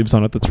Greensleeves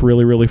on it that's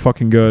really, really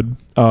fucking good.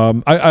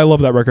 I love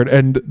that record.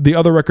 And the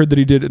other record that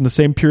he did in the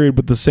same period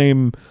with the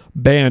same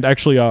band,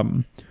 actually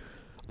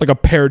like a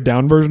pared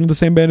down version of the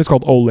same band, is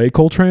called Ole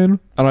Coltrane.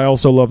 And I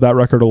also love that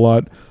record a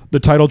lot. The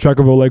title track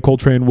of Ole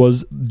Coltrane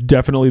was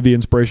definitely the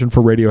inspiration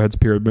for Radiohead's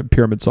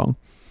Pyramid Song.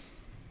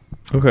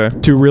 Okay.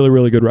 Two really,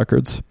 really good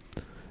records.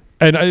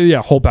 And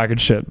whole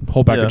package shit.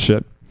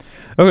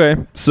 Okay.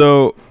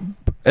 So,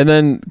 and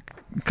then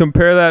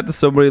compare that to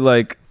somebody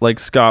like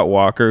Scott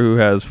Walker, who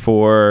has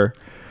 4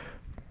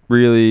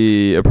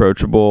 really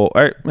approachable.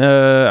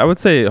 I would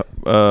say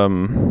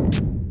Till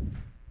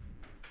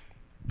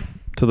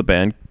the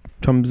Band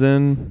Comes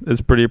In is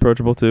pretty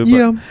approachable too.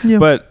 But, yeah.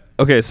 But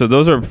okay, so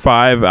those are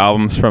 5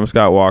 albums from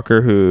Scott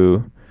Walker,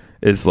 who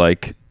is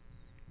like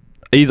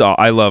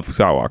I love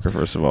Scott Walker.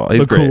 First of all,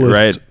 he's great,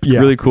 coolest, right? Yeah.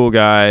 Really cool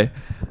guy.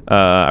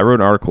 I wrote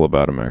an article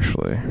about him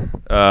actually,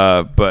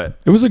 but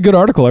it was a good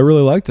article. I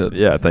really liked it.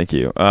 Yeah, thank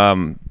you.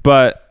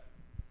 But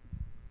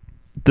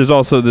there's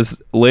also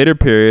this later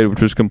period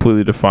which was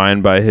completely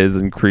defined by his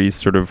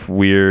increased sort of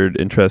weird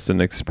interest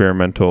in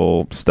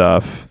experimental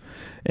stuff,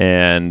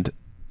 and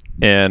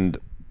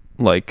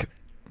like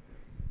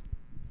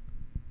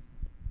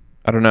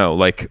I don't know,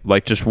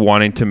 like just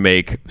wanting to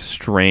make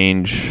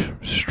strange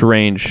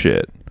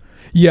shit.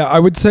 Yeah, I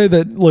would say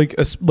that like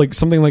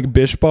something like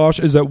Bish Bosh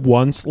is at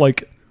once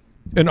like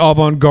an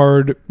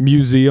avant-garde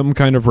museum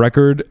kind of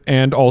record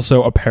and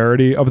also a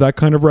parody of that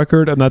kind of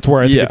record, and that's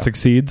where I think it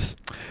succeeds.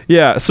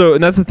 Yeah, so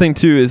and that's the thing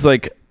too, is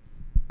like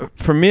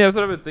for me, that's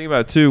what I've been thinking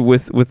about too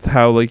with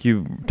how like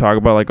you talk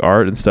about like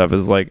art and stuff,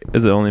 is like,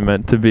 is it only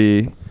meant to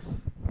be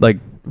like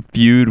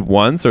viewed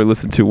once or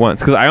listened to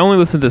once? Because I only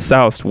listened to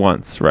Soust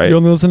once, right? You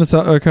only listen to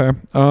Soust? Okay.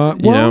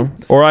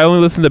 Or I only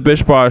listened to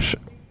Bish Bosh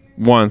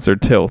once, or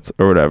Tilt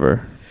or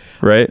whatever,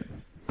 right?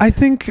 I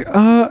think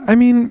I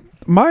mean,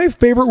 my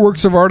favorite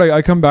works of art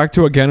I come back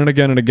to again and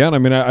again and again. I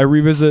mean, I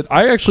revisit.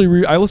 I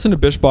actually I listen to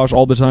Bish Bosh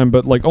all the time,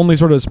 but like only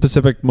sort of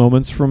specific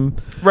moments from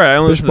I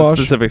only listen to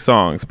specific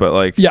songs, but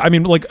like I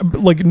mean, like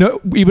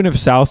no, even if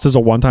Soust is a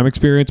one-time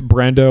experience,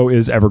 Brando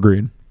is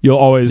evergreen. You'll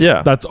always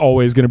that's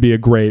always going to be a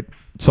great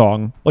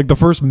song. Like the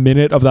first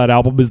minute of that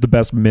album is the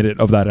best minute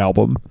of that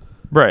album,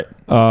 right?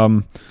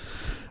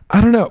 I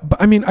don't know, but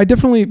I mean, I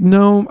definitely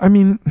know. I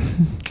mean,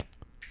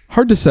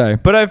 hard to say.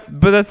 But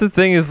that's the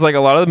thing, is like a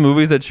lot of the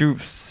movies that you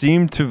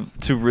seem to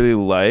really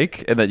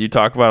like and that you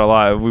talk about a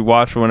lot, we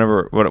watch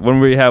when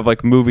we have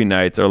like movie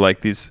nights, or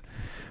like these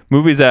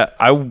movies that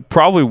I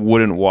probably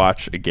wouldn't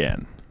watch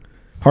again.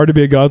 Hard to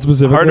Be a God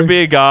specifically. Hard to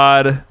Be a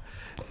God,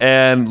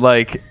 and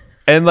Soust.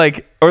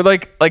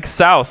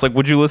 Like,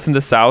 would you listen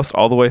to Soust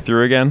all the way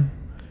through again?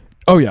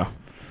 Oh yeah,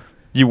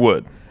 you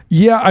would.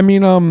 Yeah, I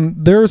mean,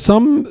 there are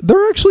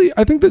actually,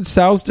 I think that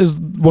Soust is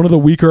one of the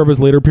weaker of his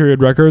later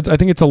period records. I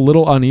think it's a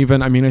little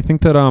uneven. I mean, I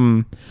think that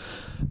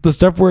the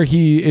stuff where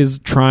he is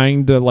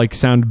trying to like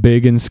sound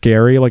big and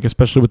scary, like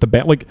especially with the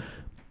band, like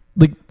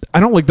I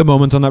don't like the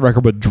moments on that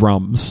record with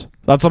drums.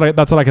 That's what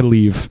I could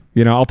leave.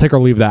 I'll take or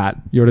leave that.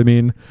 You know what I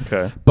mean?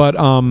 Okay. But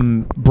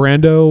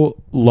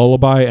Brando,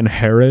 Lullaby, and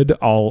Herod,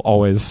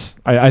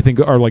 I think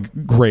are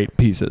like great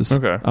pieces.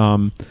 Okay.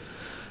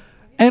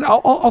 And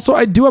also,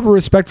 I do have a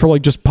respect for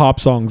like just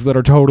pop songs that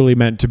are totally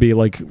meant to be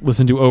like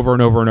listened to over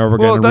and over and over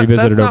again, and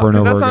revisited over and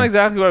over again. That's not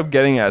exactly what I'm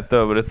getting at,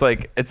 though. But it's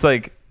like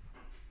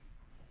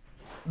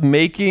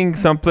making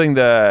something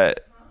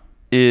that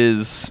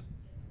is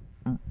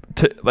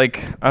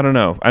like, I don't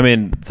know. I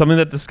mean, something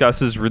that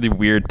discusses really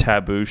weird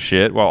taboo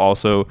shit while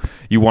also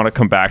you want to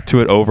come back to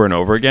it over and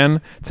over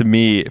again, to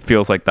me, it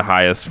feels like the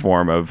highest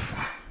form of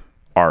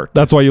art.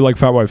 That's why you like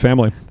Fat White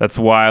Family. That's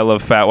why I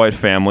love Fat White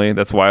Family.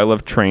 That's why I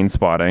love Train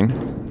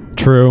Spotting.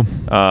 True.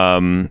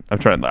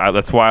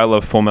 That's why I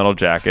love Full Metal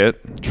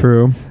Jacket.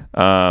 True.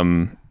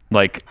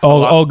 Like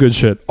all good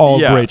shit. All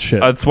great shit.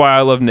 That's why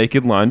I love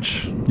Naked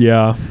Lunch.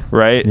 Yeah.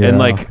 Right? Yeah. And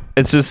like,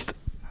 it's just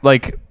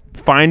like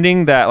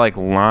finding that like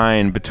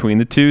line between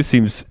the two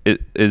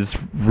is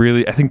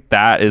really, I think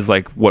that is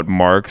like what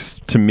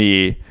marks, to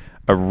me,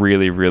 a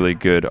really, really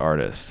good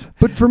artist.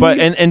 But for me,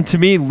 and to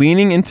me,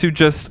 leaning into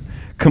just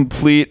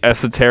complete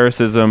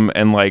esotericism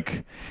and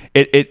like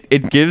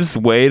it gives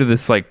way to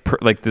this like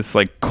this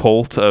like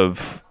cult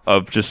of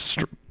just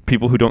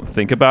people who don't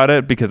think about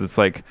it, because it's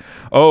like,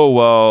 oh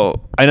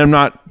well, and I'm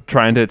not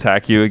trying to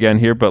attack you again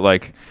here, but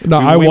like, no,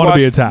 I want to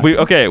be attacked.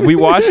 We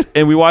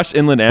watched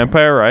Inland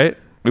Empire, right?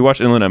 We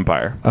watched Inland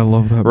Empire. I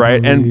love that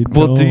right movie. And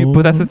well,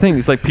 but that's the thing,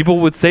 it's like people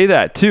would say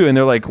that too, and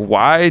they're like,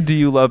 why do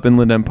you love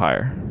Inland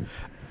Empire?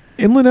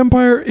 Inland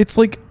Empire, it's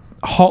like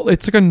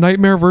a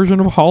nightmare version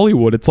of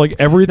Hollywood. It's like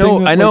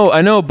everything. No,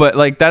 I know, but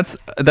like that's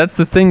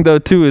the thing though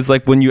too, is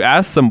like when you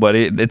ask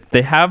somebody,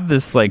 they have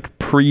this like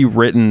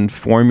pre-written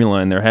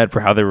formula in their head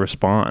for how they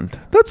respond.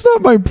 That's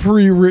not my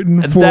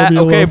pre-written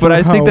formula. Okay, but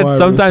I think that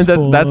sometimes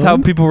respond. that's how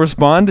people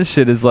respond to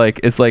shit. Is like,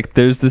 it's like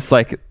there's this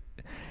like,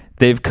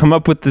 they've come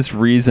up with this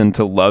reason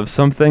to love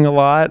something a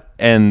lot,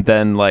 and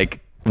then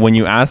like when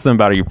you ask them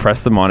about it, you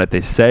press them on it,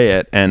 they say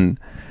it, and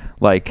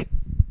like,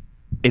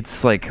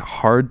 it's like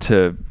hard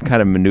to kind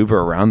of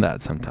maneuver around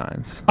that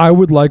sometimes. I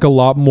would like a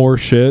lot more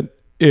shit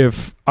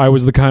if I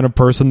was the kind of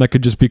person that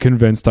could just be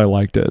convinced I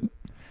liked it.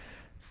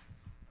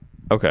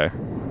 Okay.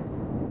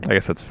 I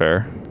guess that's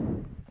fair.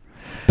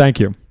 Thank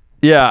you.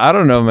 Yeah, I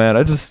don't know, man.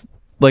 I just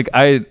like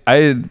I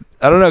don't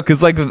know,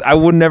 cuz like I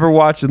would never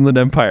watch Inland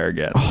Empire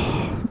again.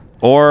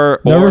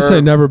 or never say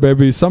never,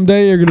 baby.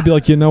 Someday you're going to be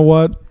like, "You know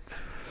what?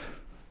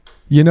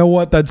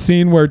 That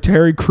scene where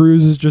Terry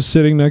Crews is just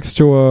sitting next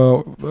to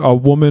a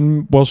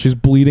woman while she's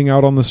bleeding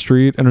out on the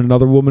street, and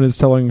another woman is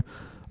telling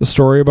a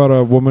story about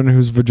a woman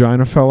whose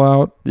vagina fell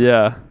out."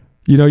 Yeah.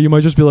 You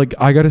might just be like,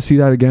 I got to see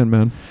that again,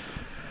 man.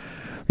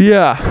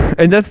 Yeah.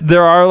 And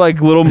there are like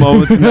little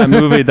moments in that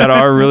movie that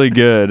are really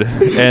good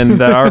and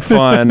that are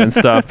fun and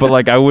stuff. But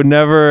like, I wouldn't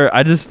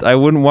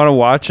want to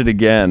watch it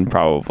again,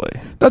 probably.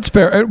 That's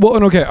fair. Well,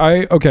 and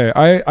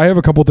I have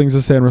a couple things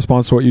to say in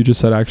response to what you just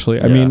said, actually.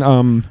 Yeah. I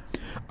mean,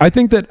 I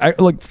think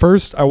that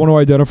first I want to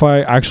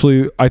identify I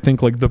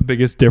think like the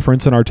biggest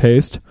difference in our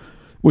taste,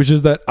 which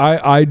is that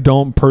I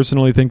don't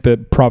personally think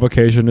that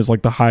provocation is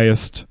like the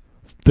highest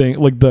thing,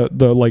 like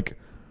the like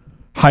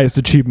highest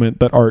achievement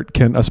that art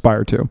can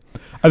aspire to.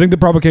 I think the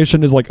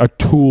provocation is like a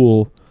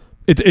tool.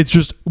 It's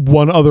just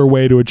one other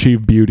way to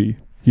achieve beauty,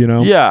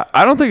 Yeah,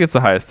 I don't think it's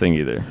the highest thing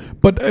either.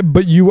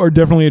 But you are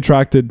definitely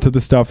attracted to the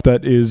stuff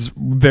that is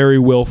very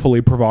willfully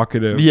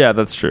provocative. Yeah,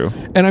 that's true.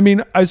 And I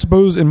mean, I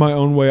suppose in my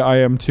own way I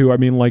am too. I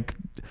mean, like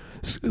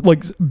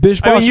Bish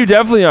Bosch. I mean, you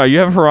definitely are. You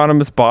have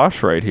Hieronymus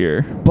Bosch right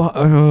here,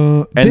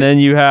 and then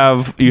you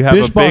have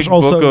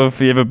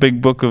a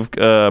big book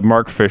of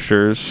Mark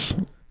Fisher's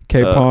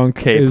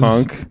K-Punk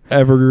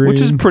evergreen, which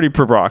is pretty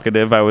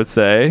provocative, I would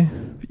say.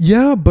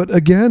 Yeah, but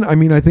again, I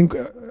mean, I think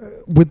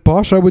with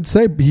Bosch, I would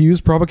say he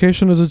used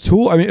provocation as a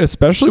tool. I mean,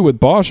 especially with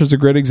Bosch is a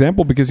great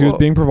example, because he was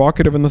being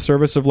provocative in the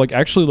service of like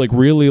actually like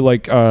really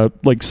like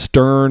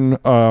stern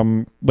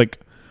like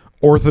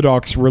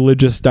orthodox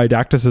religious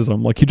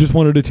didacticism. Like he just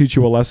wanted to teach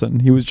you a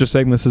lesson. He was just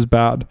saying this is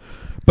bad.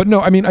 But no,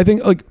 I mean, I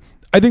think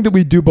that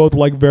we do both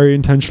like very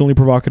intentionally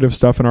provocative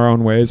stuff in our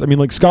own ways. I mean,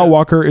 like Scott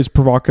Walker is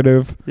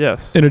provocative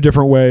in a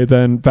different way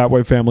than Fat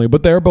White Family,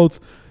 but they're both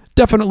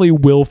definitely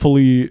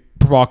willfully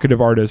provocative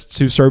artists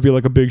who serve you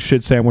like a big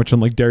shit sandwich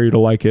and like dare you to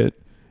like it.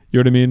 You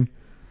know what I mean?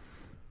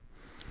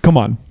 Come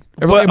on.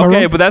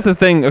 But that's the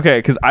thing. Okay,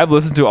 because I've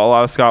listened to a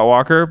lot of Scott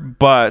Walker,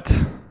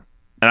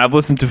 and I've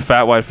listened to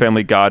Fat White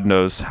Family God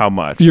knows how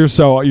much. You're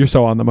so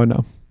on them, I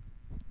know.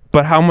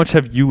 But how much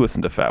have you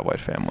listened to Fat White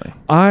Family?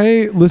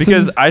 I listened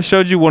because I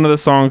showed you one of the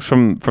songs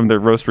from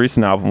their most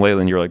recent album lately,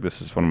 and you were like, "This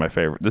is one of my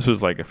favorite." This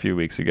was like a few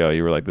weeks ago.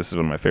 You were like, "This is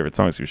one of my favorite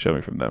songs you showed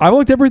me from them." I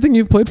liked everything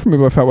you've played for me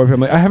by Fat White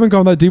Family. I haven't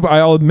gone that deep.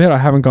 I'll admit I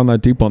haven't gone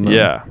that deep on them.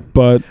 Yeah,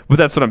 but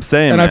that's what I'm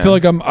saying. And man. I feel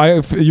like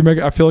I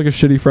feel like a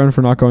shitty friend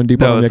for not going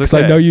deep on them because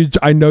okay.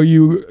 I know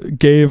you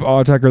gave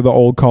Autechre the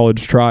old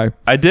college try.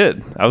 I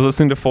did. I was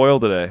listening to Foil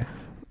today.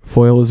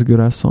 Foil is a good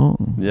ass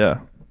song. Yeah.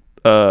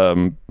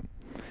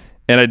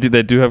 And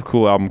they do have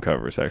cool album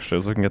covers, actually. I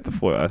was looking at the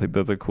Foil. I think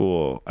that's a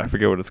cool... I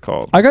forget what it's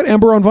called. I got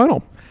Amber on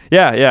vinyl.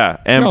 Yeah.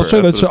 Amber. Yeah, I'll show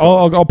you that shit.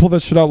 I'll pull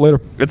that shit out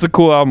later. It's a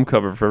cool album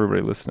cover for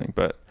everybody listening,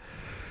 but...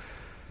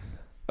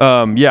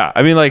 yeah,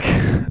 I mean, like...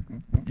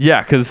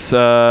 Yeah, because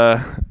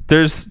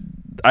there's...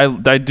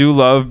 I do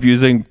love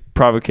using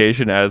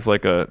provocation as,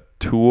 like, a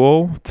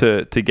tool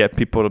to get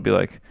people to be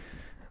like,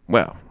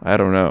 well, I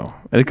don't know.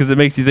 Because it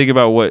makes you think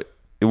about what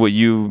what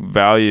you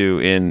value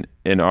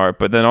in art.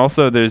 But then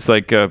also there's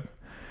like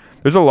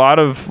there's a lot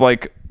of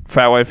like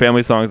Fat White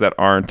Family songs that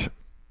aren't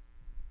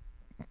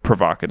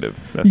provocative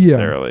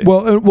necessarily.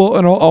 Yeah. Well,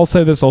 and I'll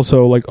say this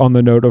also, like on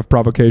the note of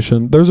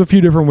provocation. There's a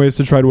few different ways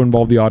to try to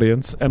involve the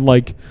audience, and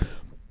like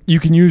you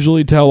can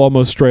usually tell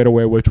almost straight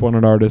away which one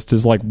an artist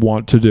is like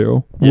want to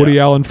do. Yeah. Woody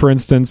Allen, for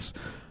instance,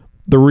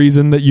 the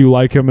reason that you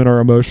like him and are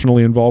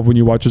emotionally involved when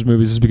you watch his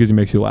movies is because he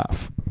makes you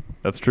laugh.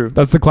 That's true.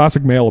 That's the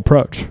classic male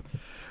approach.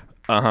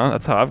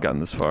 That's how I've gotten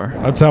this far.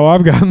 That's how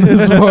I've gotten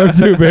this far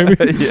too, baby.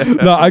 Yeah.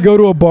 No, I go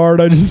to a bar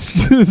and I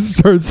just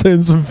start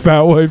saying some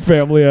Fat White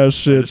Family ass I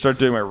shit. just start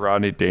doing my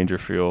Rodney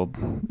Dangerfield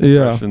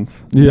Yeah.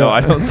 impressions. Yeah. No,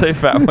 I don't say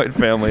Fat White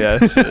Family ass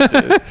shit,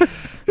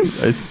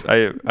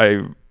 dude.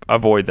 I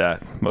avoid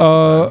that most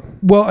of the time.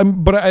 Well,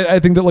 but I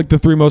think that like the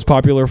three most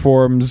popular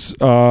forms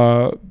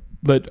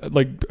that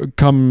like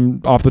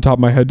come off the top of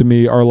my head to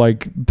me are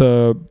like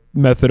the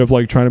method of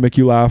like trying to make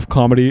you laugh.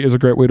 Comedy is a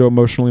great way to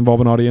emotionally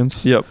involve an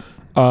audience. Yep.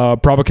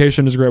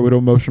 Provocation is a great way to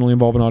emotionally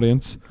involve an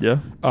audience. Yeah.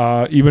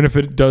 Even if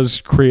it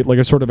does create like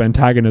a sort of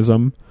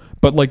antagonism,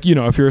 but like, you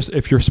know, if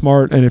you're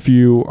smart and if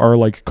you are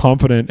like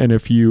confident and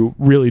if you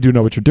really do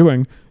know what you're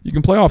doing, you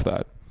can play off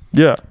that.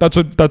 Yeah. That's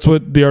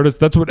what the artist,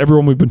 that's what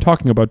everyone we've been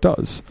talking about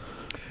does.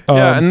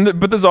 Yeah,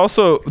 but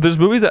there's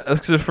movies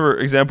that, so for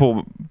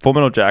example, Full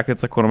Metal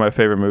Jacket's like one of my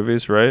favorite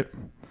movies, right?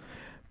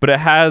 But it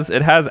has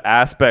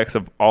aspects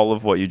of all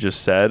of what you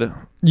just said.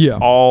 Yeah.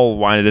 All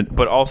winded in,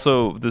 but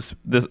also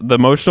the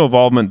emotional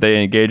involvement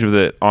they engage with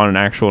it on an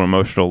actual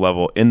emotional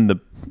level in the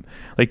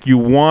like you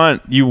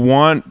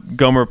want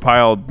Gomer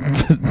Pyle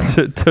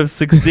to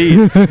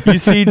succeed. You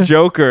see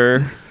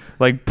Joker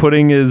like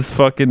putting his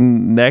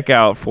fucking neck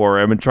out for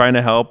him and trying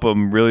to help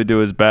him really do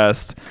his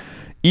best.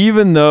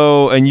 Even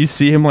though, and you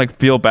see him like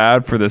feel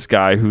bad for this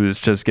guy who is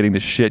just getting the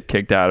shit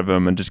kicked out of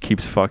him and just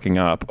keeps fucking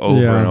up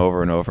over and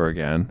over and over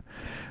again.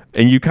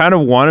 And you kind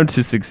of want him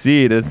to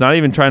succeed. It's not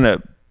even trying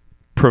to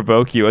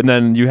provoke you. And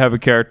then you have a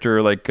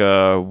character like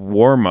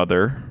War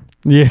Mother,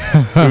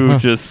 who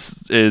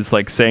just is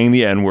like saying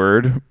the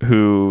N-word,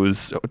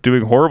 who's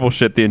doing horrible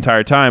shit the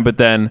entire time. But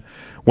then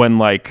when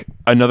like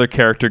another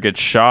character gets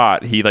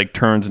shot, he like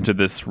turns into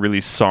this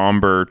really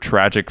somber,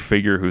 tragic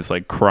figure who's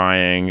like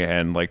crying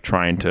and like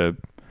trying to,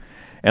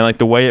 and like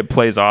the way it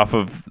plays off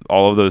of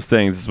all of those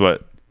things is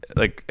what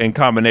like in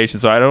combination.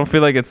 So I don't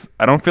feel like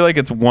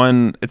it's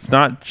one. It's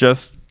not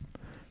just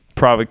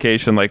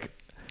provocation. Like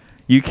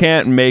you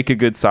can't make a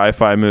good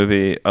sci-fi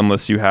movie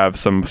unless you have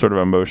some sort of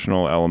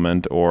emotional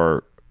element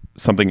or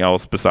something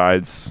else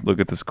besides look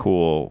at this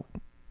cool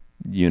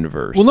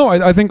universe. Well, no,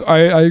 I think I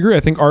agree.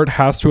 I think art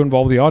has to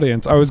involve the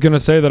audience. I was going to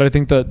say that I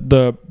think that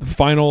the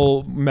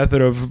final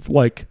method of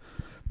like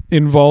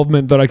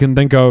involvement that I can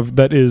think of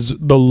that is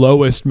the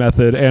lowest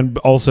method and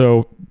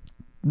also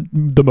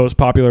the most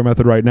popular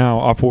method right now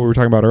off what we were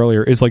talking about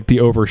earlier is like the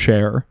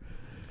overshare.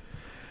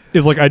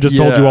 Is like, I just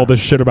told you all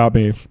this shit about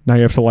me. Now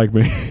you have to like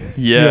me. Yeah.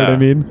 You know what I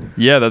mean?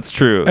 Yeah, that's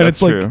true. And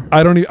that's it's like, true.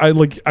 I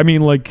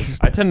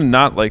tend to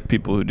not like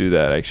people who do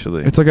that,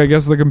 actually. It's like, I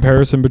guess the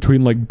comparison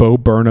between like Bo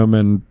Burnham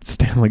and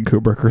Stanley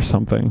Kubrick or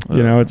something.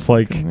 You know, it's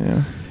like,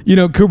 you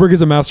know, Kubrick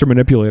is a master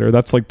manipulator.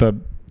 That's like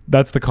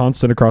that's the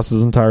constant across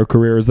his entire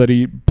career is that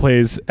he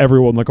plays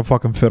everyone like a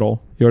fucking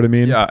fiddle. You know what I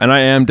mean? Yeah, and I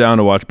am down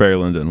to watch Barry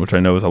Lyndon, which I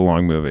know is a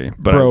long movie,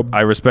 but Bro,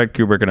 I respect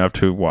Kubrick enough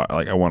to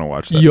like I want to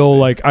watch that. You'll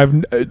like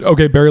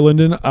Barry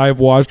Lyndon I've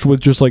watched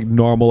with just like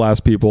normal ass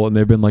people and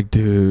they've been like,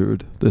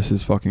 dude, this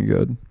is fucking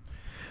good.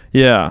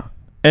 Yeah.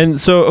 And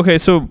so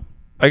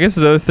I guess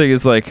the other thing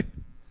is like,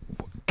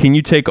 can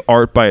you take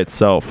art by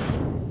itself?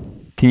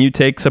 Can you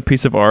take a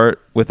piece of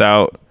art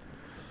without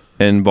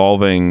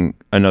involving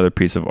another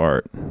piece of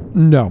art?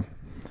 No.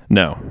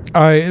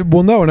 I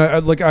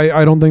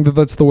don't think that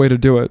that's the way to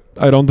do it.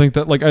 I don't think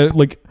that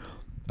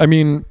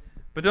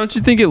But don't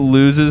you think it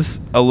loses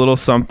a little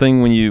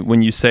something when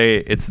you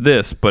say it's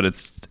this, but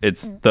it's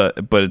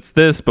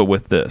this, but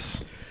with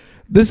this?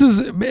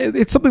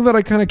 It's something that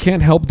I kind of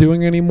can't help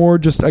doing anymore.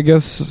 Just, I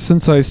guess,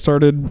 since I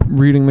started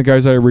reading the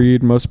guys I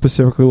read, most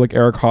specifically like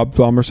Eric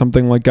Hobsbawm or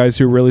something, like guys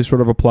who really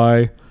sort of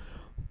apply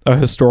a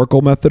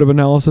historical method of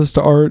analysis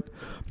to art.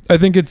 I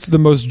think it's the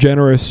most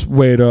generous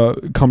way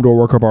to come to a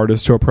work of art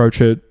is to approach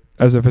it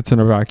as if it's in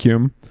a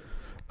vacuum.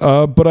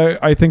 But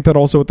I think that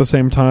also at the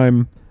same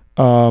time,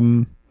 a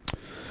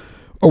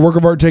work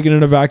of art taken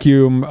in a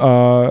vacuum,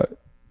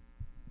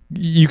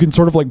 you can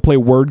sort of like play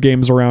word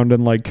games around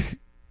and like,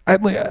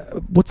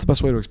 what's the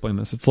best way to explain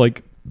this? It's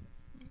like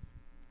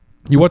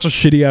you watch a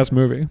shitty ass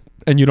movie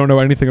and you don't know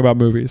anything about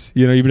movies.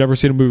 You know, you've never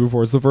seen a movie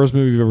before. It's the first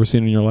movie you've ever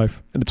seen in your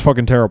life and it's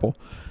fucking terrible.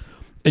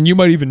 And you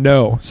might even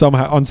know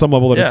somehow on some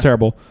level that it's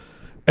terrible.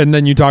 And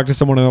then you talk to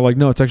someone and they're like,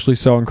 no, it's actually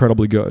so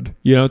incredibly good.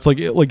 You know, it's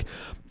like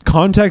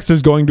context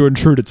is going to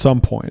intrude at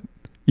some point,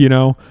 you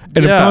know?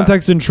 And if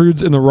context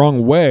intrudes in the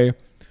wrong way,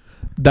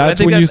 that's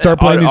think when you start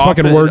playing these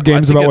fucking word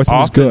games about why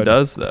something's good.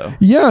 Does though.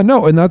 Yeah,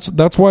 no, and that's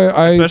why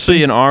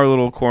especially in our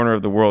little corner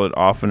of the world, it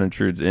often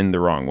intrudes in the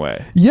wrong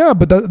way. Yeah,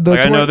 but that's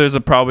like, I know there's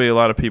probably a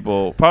lot of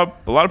people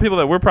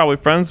that we're probably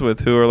friends with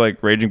who are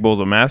like Raging Bull's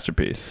a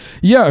masterpiece.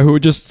 Yeah, who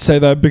would just say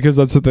that because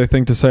that's what they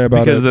think to say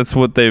about it. Because that's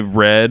what they've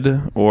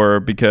read, or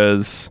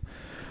because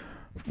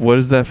what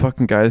is that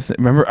fucking guy's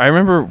name? I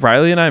remember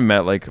Riley and I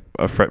met like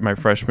my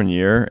freshman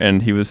year,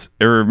 and he was,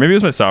 or maybe it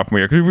was my sophomore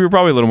year, because we were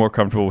probably a little more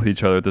comfortable with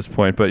each other at this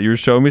point. But you were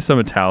showing me some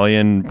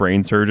Italian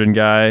brain surgeon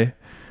guy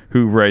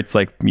who writes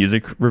like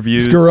music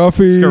reviews.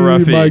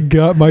 Scruffy. My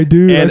God, my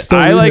dude. And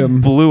I like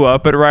blew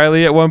up at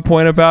Riley at one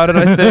point about it.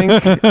 I think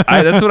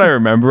that's what I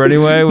remember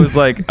anyway. I was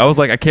like,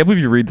 I can't believe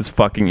you read this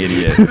fucking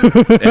idiot,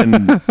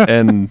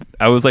 and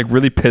I was like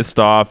really pissed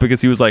off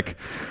because he was like,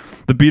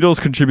 the Beatles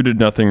contributed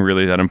nothing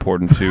really that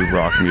important to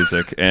rock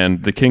music,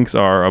 and the Kinks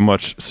are a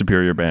much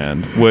superior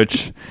band.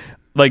 Which,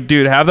 like,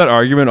 dude, have that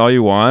argument all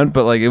you want,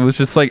 but like, it was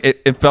just like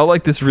it felt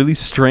like this really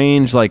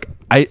strange. Like,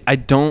 I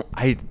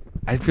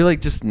feel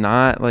like just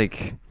not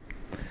like,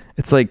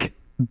 it's like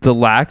the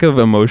lack of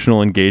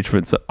emotional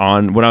engagements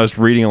on when I was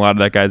reading a lot of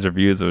that guy's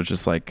reviews. It was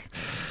just like.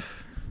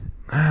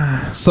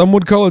 Some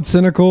would call it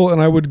cynical,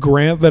 and I would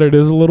grant that it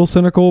is a little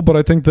cynical, but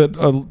I think that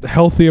a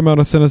healthy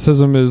amount of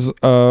cynicism is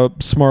a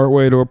smart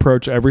way to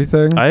approach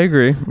everything. I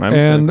agree. I'm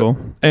cynical.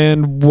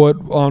 And what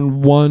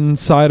on one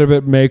side of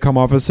it may come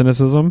off as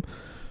cynicism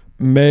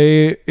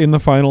may, in the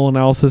final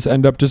analysis,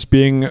 end up just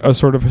being a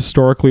sort of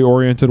historically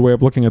oriented way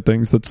of looking at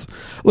things. That's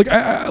like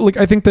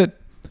I think that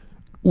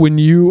when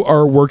you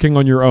are working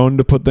on your own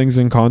to put things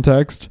in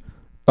context,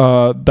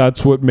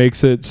 that's what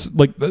makes it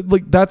like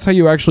that's how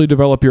you actually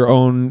develop your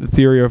own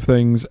theory of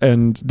things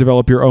and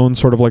develop your own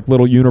sort of like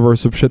little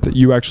universe of shit that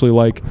you actually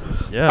like.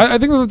 Yeah, I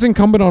think that's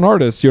incumbent on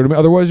artists. You know what I mean?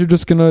 Otherwise, you're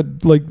just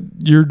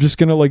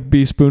gonna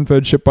be spoon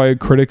fed shit by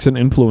critics and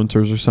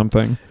influencers or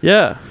something.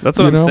 Yeah, that's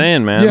what I'm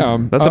saying, man. Yeah,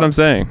 that's what I'm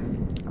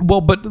saying.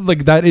 Well, but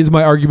like that is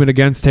my argument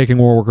against taking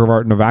one work of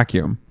art in a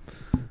vacuum.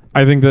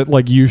 I think that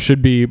like you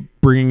should be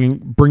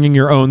bringing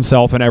your own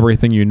self and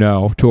everything you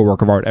know to a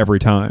work of art every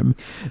time.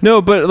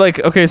 No, but like,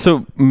 okay,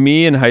 so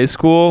me in high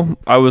school,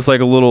 I was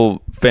like a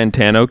little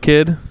Fantano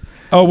kid.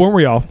 Oh, weren't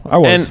we all? I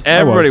was. And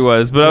everybody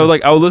was.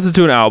 But I would listen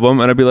to an album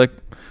and I'd be like,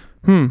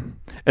 and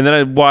then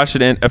I'd watch a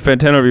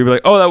Fantano review and be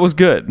like, oh, that was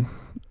good.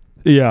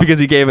 Yeah, because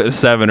he gave it a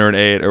 7 or an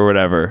 8 or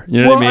whatever.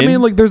 You know what I mean? I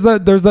mean, like there's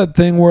that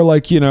thing where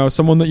like, you know,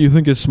 someone that you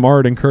think is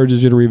smart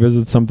encourages you to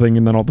revisit something,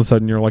 and then all of a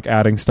sudden you're like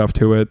adding stuff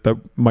to it that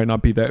might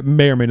not be there,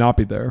 may or may not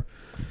be there.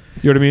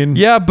 You know what I mean?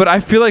 Yeah, but I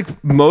feel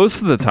like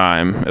most of the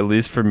time, at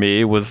least for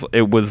me,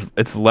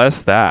 it's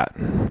less that.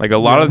 Like a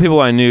lot of the people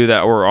I knew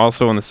that were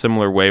also on the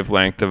similar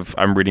wavelength of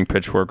I'm reading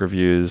Pitchfork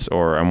reviews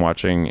or I'm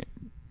watching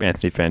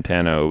Anthony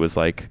Fantano. It was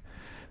like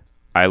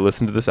I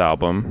listened to this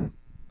album,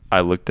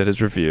 I looked at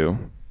his review,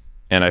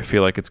 and I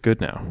feel like it's good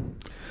now.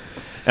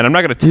 And I'm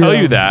not going to tell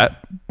you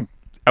that.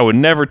 I would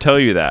never tell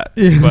you that.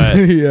 But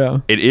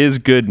it is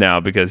good now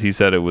because he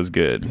said it was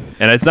good.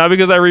 And it's not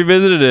because I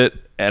revisited it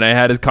and I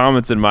had his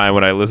comments in mind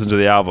when I listened to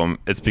the album.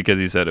 It's because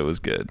he said it was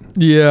good.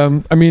 Yeah.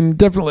 I mean,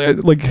 definitely,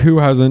 like, who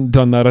hasn't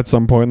done that at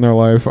some point in their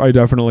life? I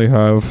definitely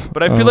have.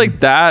 But I feel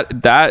like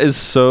that is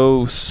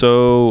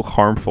so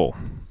harmful.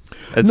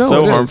 It's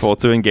harmful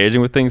to engaging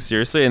with things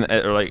seriously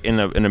or like in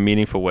a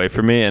meaningful way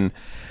for me. And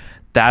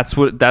that's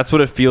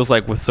what it feels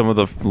like with some of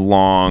the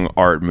long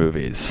art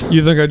movies.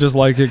 You think I just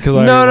like it because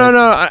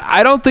no.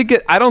 I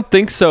don't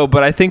think so.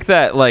 But I think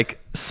that like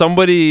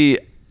somebody,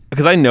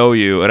 because I know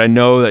you and I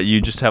know that you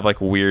just have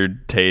like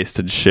weird taste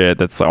and shit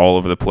that's all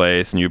over the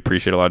place and you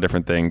appreciate a lot of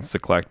different things. It's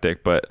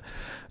eclectic. But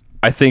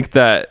I think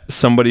that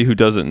somebody who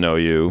doesn't know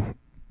you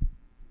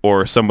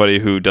or somebody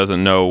who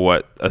doesn't know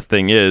what a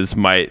thing is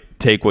might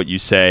take what you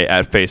say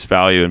at face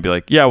value and be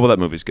like, yeah, well, that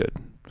movie's good.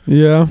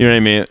 Yeah. You know what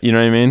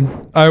I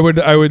mean? I would,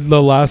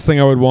 the last thing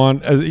I would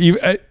want,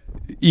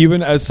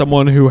 even as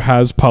someone who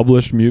has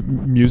published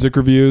music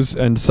reviews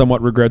and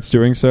somewhat regrets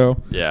doing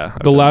so. Yeah.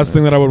 The last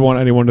thing that I would want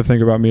anyone to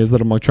think about me is that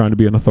I'm like trying to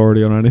be an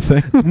authority on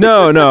anything.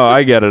 No,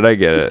 I get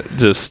it.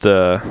 Just,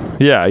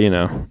 yeah, you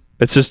know,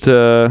 it's just,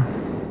 it's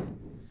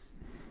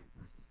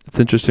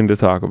interesting to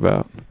talk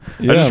about.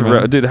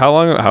 Yeah, dude, how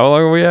long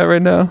are we at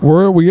right now?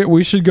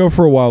 We should go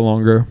for a while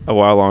longer.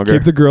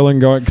 Keep the grilling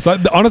going.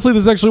 Because honestly,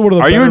 this is actually one of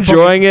the. Are you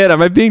enjoying it?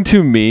 Am I being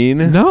too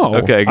mean? No.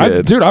 Okay,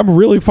 good. Dude, I'm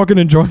really fucking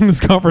enjoying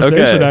this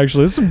conversation. Okay.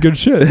 Actually, this is some good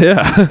shit.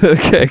 Yeah.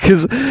 Okay.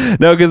 Because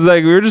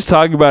like we were just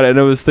talking about it, and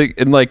I was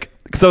thinking, like,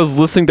 because I was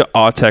listening to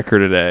Autechre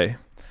today,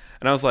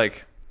 and I was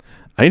like,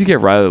 I need to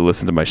get Riley to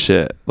listen to my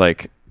shit,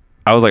 like.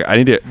 I was like,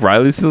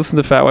 Riley needs to listen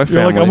to Fat White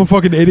Family. You're like, I'm a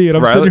fucking idiot.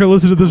 I'm sitting here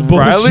listening to this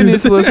bullshit. Riley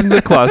needs to listen to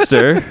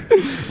Cluster.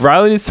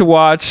 Riley needs to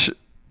watch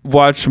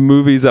watch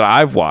movies that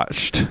I've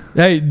watched.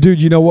 Hey,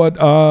 dude, you know what?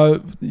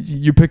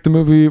 You picked the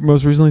movie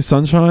most recently,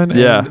 Sunshine.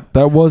 And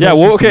that was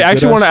well, okay. I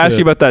actually want to ask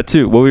you about that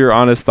too. What were your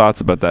honest thoughts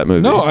about that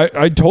movie? No,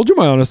 I told you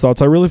my honest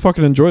thoughts. I really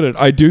fucking enjoyed it.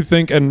 I do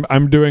think, and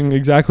I'm doing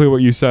exactly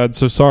what you said,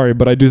 so sorry,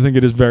 but I do think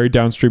it is very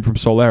downstream from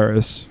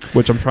Solaris,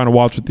 which I'm trying to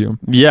watch with you.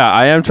 Yeah,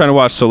 I am trying to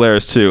watch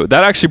Solaris too.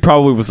 That actually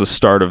probably was the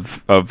start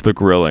of the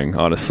grilling,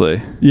 honestly.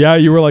 Yeah,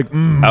 you were like,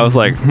 I was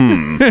like,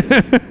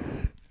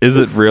 is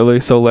it really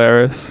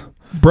Solaris?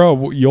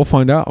 Bro, you'll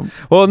find out.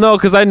 Well, no,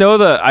 because I know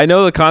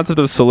the concept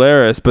of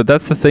Solaris, but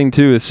that's the thing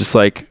too. It's just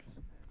like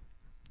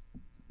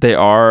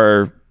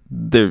there's.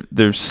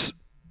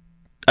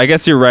 I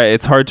guess you're right.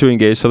 It's hard to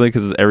engage something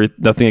because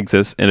nothing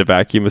exists in a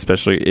vacuum,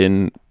 especially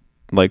in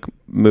like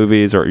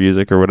movies or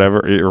music or whatever,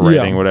 or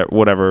writing,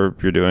 whatever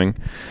you're doing.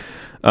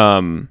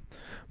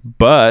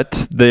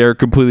 But they are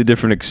completely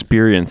different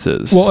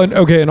experiences. Well,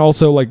 and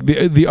also like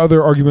the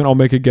other argument I'll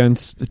make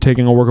against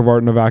taking a work of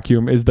art in a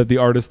vacuum is that the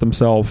artist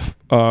themselves,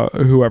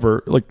 who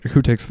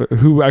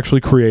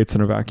actually creates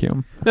in a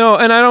vacuum. No,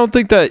 and I don't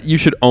think that you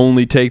should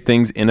only take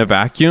things in a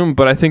vacuum,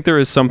 but I think there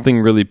is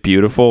something really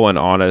beautiful and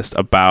honest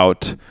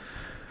about,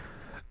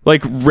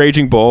 like,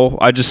 Raging Bull.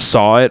 I just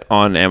saw it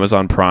on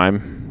Amazon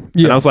Prime,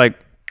 and I was like,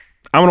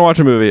 I'm gonna watch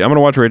a movie. I'm gonna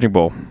watch Raging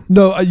Bull.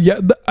 No,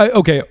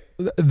 okay.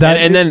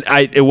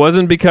 It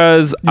wasn't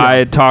because I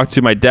had talked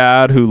to my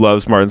dad who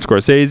loves Martin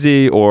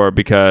Scorsese, or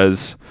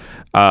because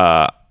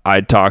I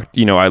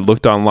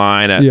looked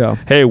online at,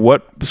 hey,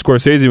 what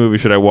Scorsese movie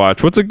should I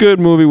watch? What's a good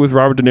movie with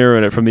Robert De Niro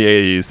in it from the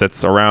 80s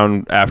that's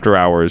around After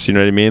Hours? You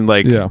know what I mean?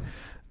 Like,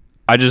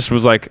 I just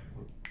was like,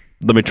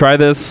 let me try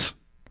this.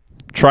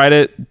 Tried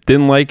it,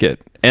 didn't like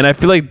it. And I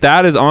feel like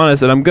that is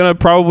honest, and I'm going to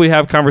probably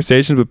have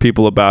conversations with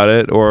people about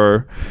it,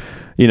 or,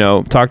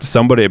 talk to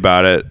somebody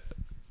about it.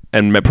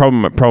 And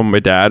probably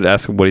my dad,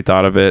 ask him what he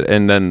thought of it,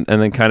 and then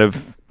kind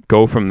of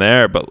go from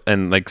there,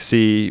 and like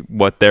see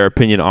what their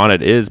opinion on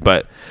it is.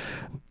 But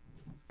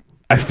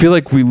I feel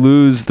like we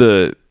lose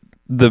the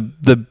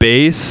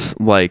base,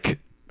 like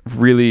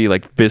really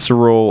like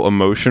visceral,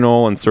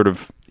 emotional, and sort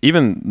of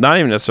not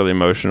even necessarily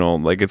emotional.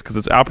 Like it's because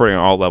it's operating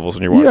on all levels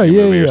when you're watching a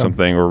movie or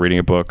something, or reading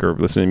a book or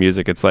listening to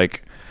music. It's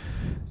like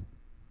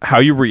how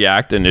you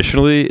react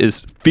initially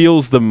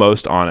feels the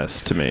most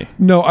honest to me.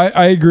 No,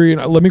 I agree.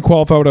 And let me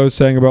qualify what I was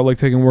saying about like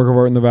taking work of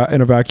art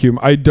in a vacuum.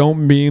 I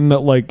don't mean that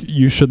like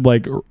you should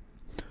like.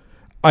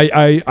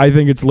 I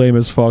think it's lame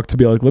as fuck to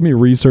be like, let me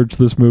research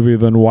this movie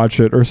then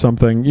watch it or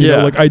something. You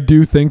know, like I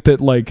do think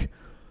that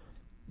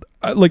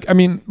I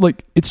mean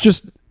it's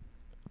just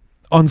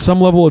on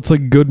some level it's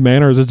like good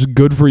manners. It's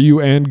good for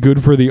you and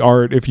good for the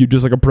art if you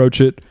just like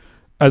approach it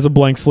as a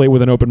blank slate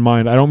with an open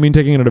mind. I don't mean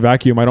taking it in a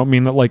vacuum. I don't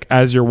mean that like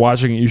as you're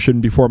watching it you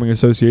shouldn't be forming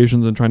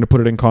associations and trying to put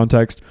it in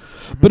context.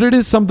 But it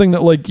is something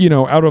that like,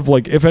 out of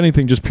like, if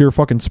anything, just pure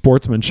fucking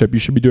sportsmanship you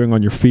should be doing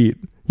on your feet.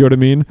 You know what I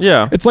mean?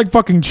 Yeah. It's like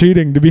fucking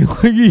cheating to be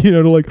like,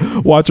 to like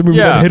watch a movie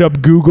and hit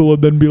up Google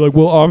and then be like,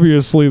 well,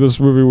 obviously this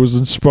movie was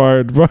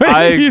inspired by.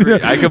 I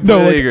agree. I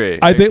completely agree.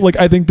 I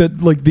think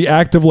that like the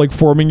act of like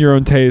forming your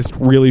own taste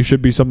really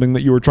should be something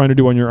that you were trying to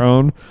do on your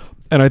own.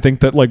 And I think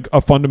that like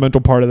a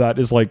fundamental part of that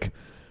is like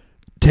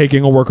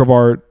taking a work of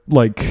art,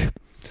 like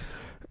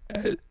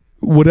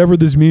whatever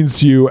this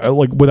means to you,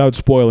 like without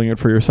spoiling it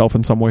for yourself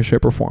in some way,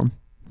 shape, or form.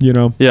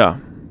 Yeah.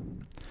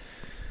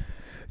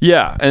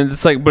 Yeah, and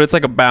it's like, but it's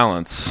like a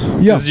balance.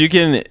 Yeah, because you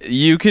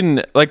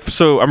can like.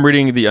 So I'm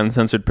reading the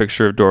uncensored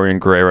picture of Dorian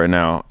Gray right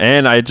now,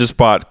 and I just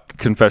bought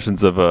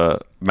Confessions of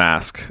a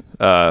Mask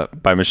by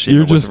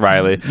Mishima with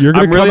Riley. You're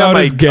gonna come out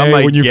as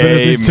gay when you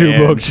finish these two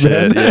books,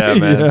 man. Yeah,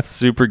 man,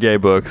 super gay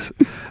books.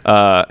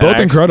 Both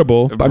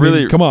incredible. I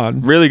mean, come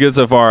on, really good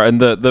so far. And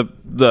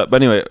but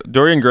anyway,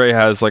 Dorian Gray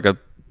has like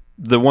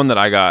the one that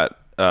I got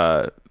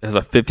has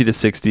a 50 to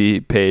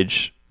 60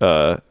 page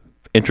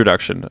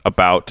introduction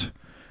about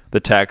the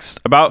text,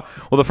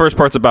 the first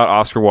part's about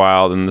Oscar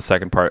Wilde, and the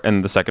second part of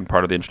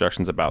the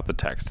introduction is about the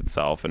text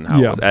itself and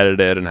how it was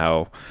edited and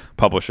how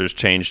publishers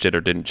changed it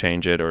or didn't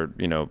change it, or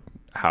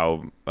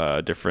how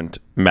different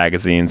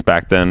magazines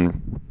back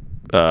then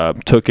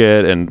took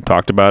it and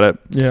talked about it.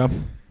 Yeah.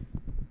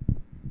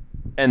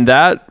 And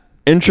that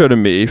intro to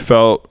me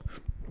felt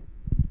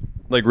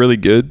like really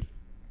good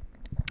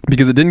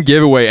because it didn't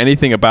give away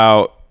anything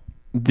about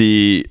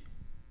the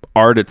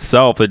art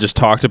itself. They just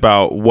talked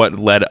about what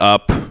led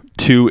up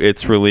to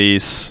its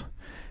release,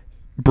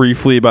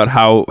 briefly about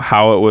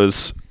how it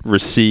was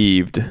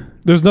received.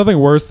 There's nothing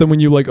worse than when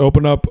you like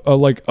open up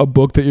a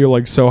book that you're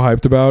like so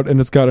hyped about,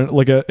 and it's got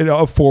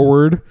a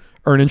foreword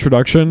or an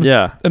introduction.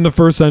 Yeah, and the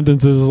first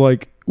sentence is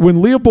like,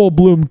 when Leopold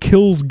Bloom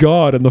kills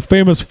God in the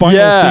famous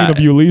final scene of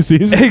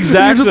Ulysses.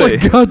 Exactly. You're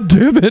just like, God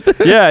damn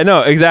it. Yeah,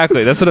 no,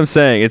 exactly. That's what I'm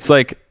saying. It's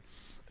like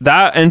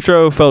that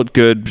intro felt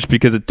good just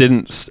because it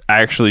didn't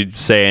actually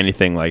say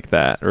anything like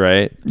that,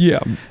 right? Yeah.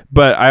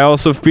 But I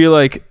also feel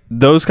like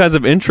those kinds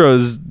of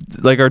intros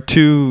like are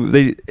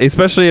too,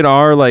 especially in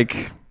our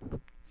like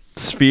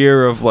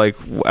sphere of like,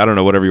 I don't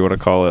know, whatever you want to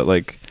call it,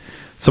 like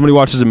somebody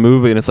watches a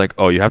movie and it's like,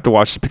 oh, you have to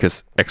watch it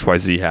because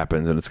XYZ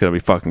happens and it's gonna be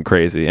fucking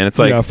crazy. And it's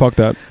like, yeah, fuck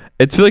that.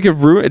 It's feel like it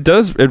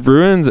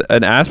ruins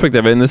an aspect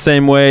of it in the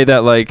same way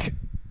that like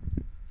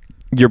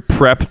you're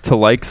prepped to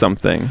like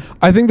something.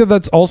 I think that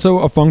that's also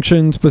a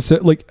function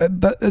specific, like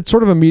it's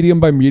sort of a medium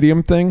by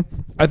medium thing.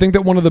 I think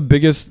that one of the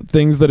biggest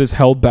things that has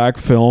held back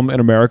film in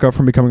America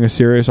from becoming a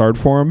serious art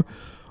form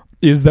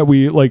is that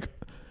we like,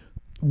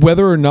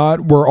 whether or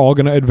not we're all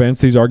going to advance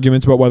these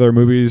arguments about whether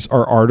movies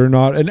are art or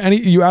not, and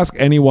you ask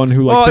anyone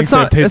who like thinks they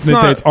have taste and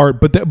they say it's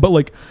art, but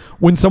like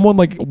when someone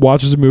like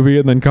watches a movie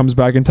and then comes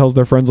back and tells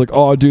their friends like,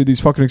 oh dude, these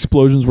fucking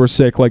explosions were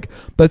sick, like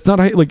that's not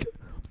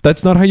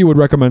how you would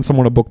recommend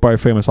someone a book by a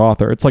famous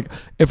author. It's like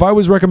if I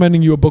was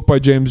recommending you a book by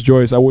James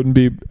Joyce, I wouldn't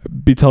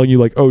be telling you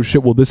like, oh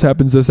shit, well this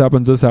happens. It's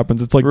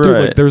like, dude,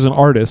 like there's an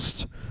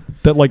artist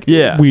that like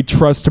we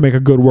trust to make a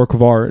good work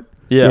of art.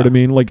 Yeah. You know what I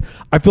mean? Like,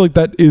 I feel like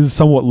that is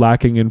somewhat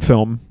lacking in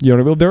film. You know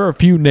what I mean? There are a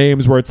few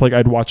names where it's like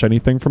I'd watch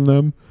anything from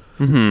them.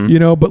 Mm-hmm. You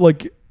know, but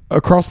like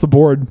across the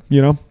board,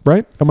 you know,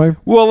 right? Am I?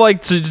 Well,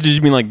 like, did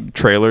you mean like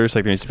trailers?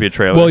 Like there needs to be a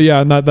trailer? Well, yeah,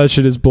 and that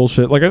shit is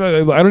bullshit. Like,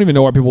 I don't even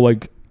know why people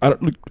like.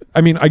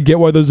 I mean, I get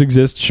why those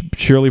exist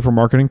purely for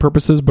marketing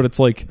purposes, but it's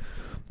like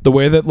the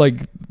way that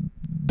like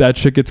that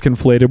shit gets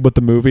conflated with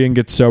the movie and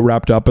gets so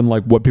wrapped up in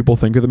like what people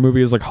think of the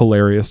movie is like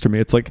hilarious to me.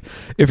 It's like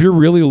if you're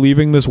really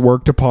leaving this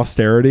work to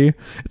posterity,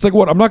 it's like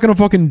what I'm not gonna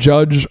fucking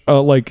judge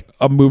like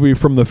a movie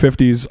from the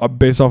 50s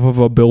based off of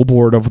a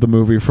billboard of the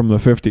movie from the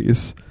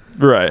 50s.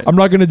 Right. I'm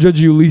not gonna judge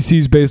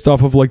Ulysses based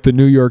off of like the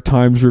New York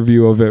Times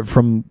review of it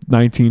from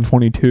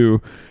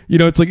 1922. You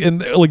know, it's like,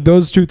 and like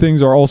those two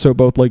things are also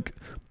both like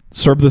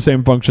serve the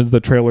same functions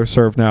that trailers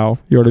serve now.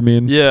 You know what I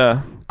mean?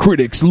 Yeah.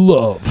 Critics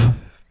love.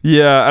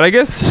 Yeah, and I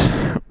guess,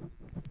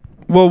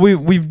 well,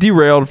 we've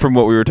derailed from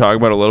what we were talking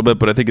about a little bit,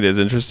 but I think it is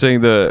interesting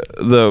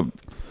the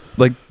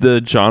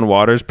John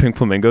Waters Pink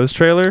Flamingos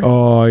trailer.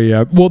 Oh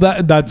yeah, well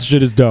that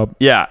shit is dope.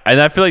 Yeah, and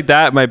I feel like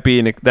that might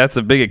be that's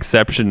a big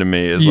exception to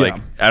me. Is like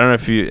I don't know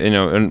if you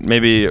know, and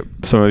maybe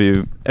some of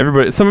you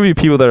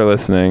people that are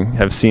listening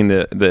have seen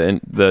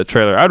the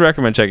trailer. I'd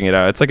recommend checking it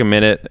out. It's like a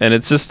minute, and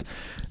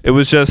it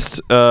was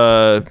just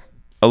a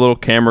little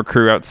camera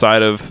crew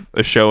outside of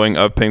a showing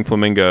of Pink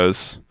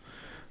Flamingos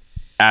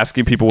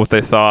asking people what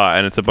they thought,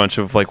 and it's a bunch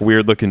of like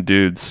weird looking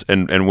dudes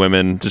and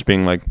women just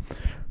being like,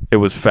 it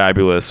was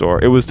fabulous,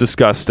 or it was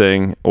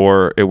disgusting,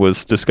 or it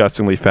was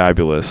disgustingly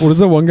fabulous. What does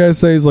that one guy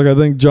say? He's like, I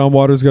think John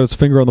Waters got his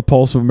finger on the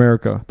pulse of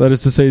America. That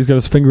is to say, he's got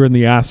his finger in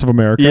the ass of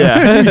America.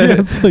 Yeah.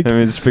 It's like, I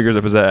mean, his fingers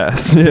up his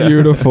ass. Yeah.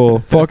 Beautiful.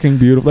 Fucking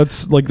beautiful.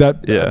 That's like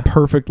that. Yeah.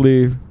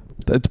 Perfectly.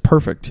 It's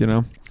perfect, you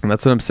know? And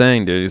that's what I'm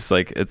saying, dude. It's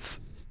like,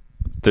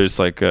 there's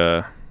like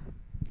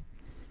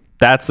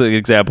that's an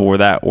example where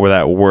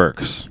that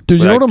works. Dude,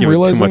 you know what I'm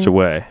realizing? Too much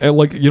away. And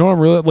like, you know what I'm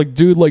really like,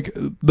 dude. Like,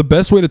 the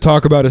best way to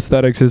talk about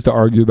aesthetics is to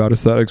argue about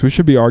aesthetics. We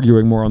should be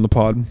arguing more on the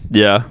pod.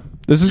 Yeah,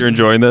 you're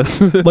enjoying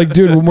this, like,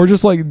 dude. When we're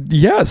just like,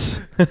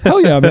 yes,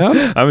 hell yeah,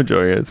 man. I'm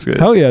enjoying it. It's good.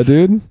 Hell yeah,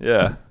 dude.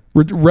 Yeah.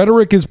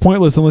 Rhetoric is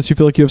pointless unless you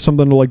feel like you have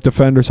something to like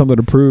defend or something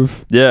to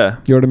prove. Yeah,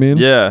 you know what I mean.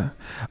 Yeah,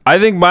 I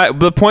think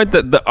the point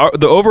that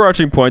the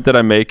overarching point that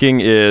I'm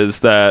making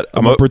is that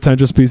I'm a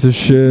pretentious piece of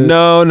shit.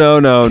 No,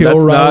 kill that's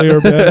Riley not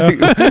or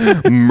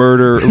bad.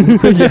 Murder.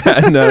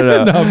 Yeah,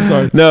 no. No, I'm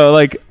sorry. No,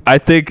 like I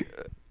think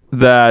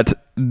that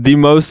the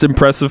most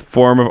impressive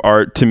form of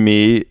art to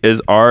me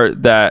is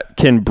art that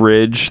can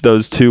bridge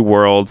those two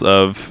worlds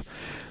of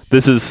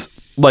this is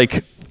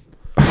like,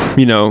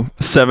 you know,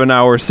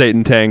 7-hour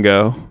Satan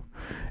Tango.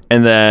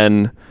 And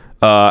then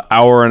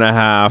hour and a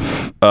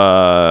half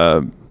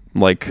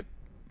like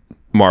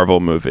Marvel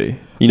movie.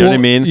 You know what I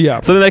mean?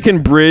 Yeah. Something that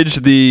can bridge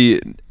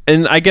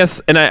and I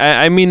guess, and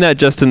I mean that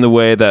just in the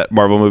way that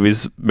Marvel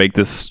movies make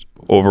this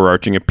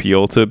overarching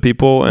appeal to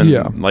people,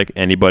 and like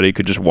anybody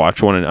could just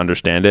watch one and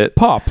understand it.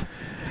 Pop.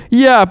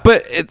 Yeah,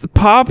 but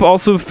pop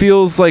also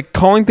feels like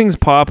calling things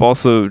pop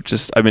also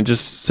just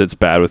sits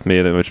bad with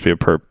me. That would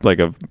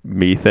be a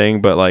me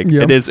thing, but like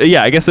it is.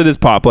 Yeah, I guess it is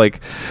pop. Like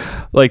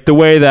the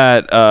way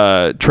that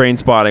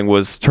Trainspotting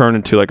was turned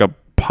into like a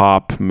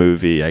pop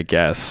movie. I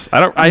guess I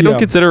don't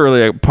consider it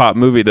really a pop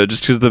movie though,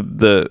 just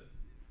because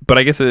but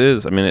I guess it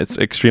is. I mean, it's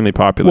extremely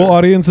popular. Well,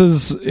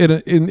 audiences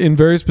in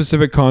very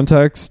specific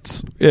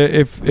contexts,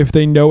 if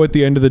they know at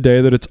the end of the day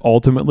that it's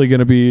ultimately going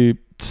to be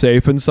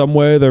safe in some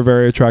way, they're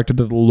very attracted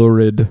to the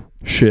lurid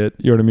shit.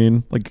 You know what I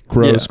mean? Like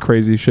gross,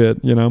 crazy shit.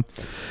 You know?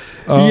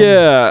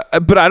 Yeah,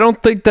 but I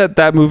don't think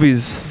that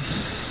movie's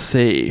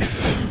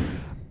safe.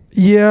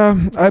 Yeah,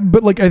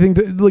 but like I think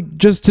that like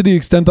just to the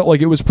extent that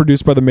like it was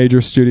produced by the major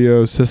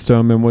studio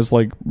system and was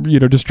like, you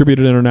know,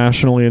 distributed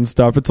internationally and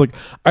stuff. It's like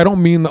I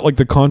don't mean that like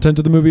the content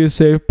of the movie is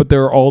safe, but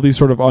there are all these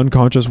sort of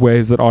unconscious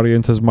ways that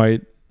audiences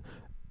might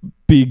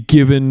be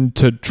given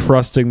to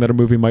trusting that a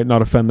movie might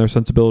not offend their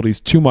sensibilities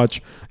too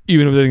much,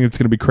 even if they think it's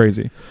going to be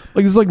crazy.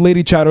 Like this is like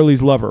Lady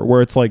Chatterley's Lover,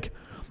 where it's like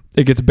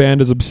it gets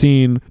banned as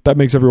obscene. That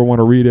makes everyone want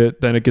to read it.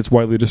 Then it gets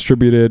widely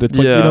distributed. It's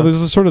like, you know,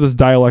 there's sort of this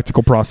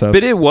dialectical process.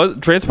 But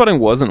Trainspotting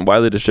wasn't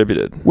widely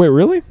distributed. Wait,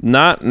 really?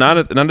 Not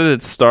at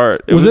its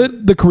start. Was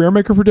it the career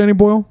maker for Danny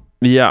Boyle?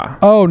 Yeah.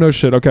 Oh no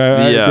shit.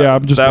 Okay. Yeah,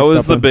 I'm just that mixed was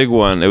up the then. big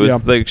one. It was Yeah.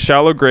 like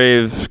Shallow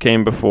Grave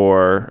came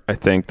before. I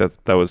think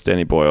that was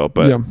Danny Boyle,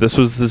 but Yeah. this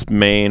was this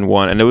main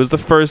one, and it was the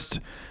first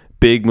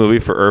big movie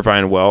for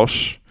Irvine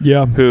Welsh,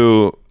 Yeah.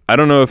 who I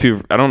don't know if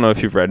you've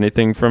read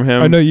anything from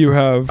him. I know you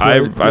have. I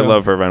right? I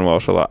love Irvine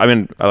Welsh a lot. I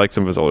mean, I like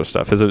some of his older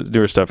stuff. His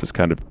newer stuff is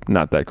kind of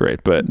not that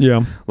great, but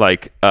Yeah.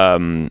 like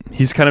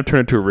he's kind of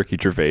turned into a Ricky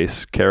Gervais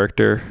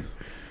character.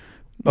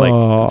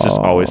 Like just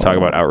always talking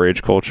about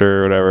outrage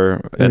culture or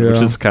whatever, and which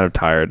Yeah. is kind of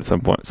tired at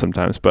some point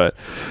sometimes. But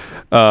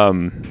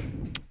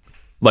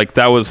like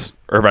that was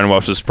Irvine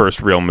Welsh's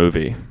first real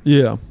movie,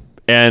 Yeah.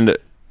 and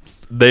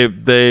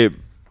they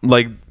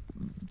like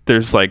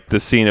there's like the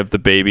scene of the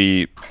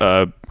baby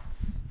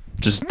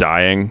just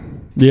dying,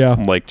 Yeah.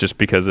 like just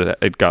because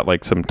it got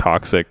like some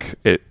toxic,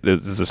 it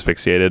is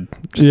asphyxiated,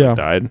 just Yeah. like,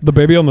 died. The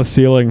baby on the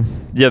ceiling.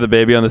 Yeah, the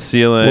baby on the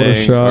ceiling, What a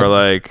shot. or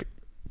like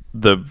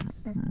the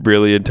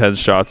really intense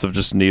shots of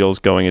just needles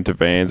going into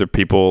veins, or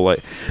people like.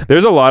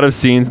 There's a lot of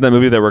scenes in that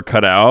movie that were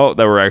cut out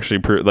that were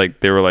actually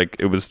they were like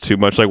it was too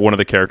much. Like one of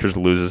the characters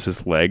loses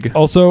his leg.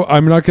 Also,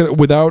 I'm not gonna,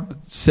 without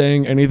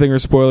saying anything or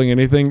spoiling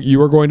anything, you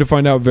are going to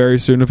find out very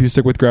soon if you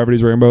stick with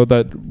Gravity's Rainbow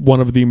that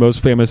one of the most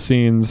famous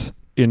scenes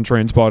in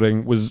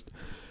Trainspotting was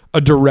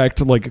a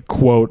direct like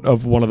quote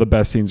of one of the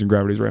best scenes in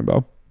Gravity's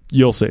Rainbow.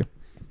 You'll see.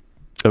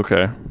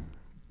 Okay.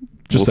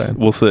 Just saying.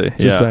 We'll see.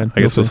 Just saying.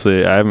 I guess we'll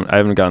see. I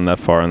haven't gotten that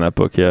far in that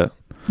book yet.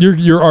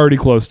 You're already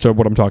close to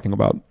what I'm talking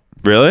about.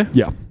 Really?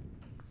 Yeah.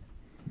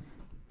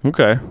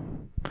 Okay.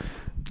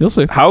 You'll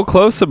see. How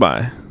close am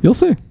I? You'll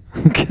see.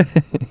 Okay.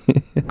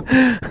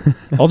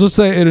 I'll just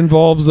say it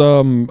involves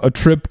a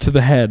trip to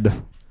the head.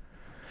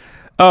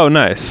 Oh,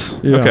 nice.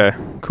 Yeah. Okay.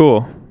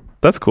 Cool.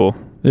 That's cool.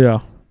 Yeah.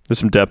 There's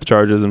some depth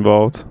charges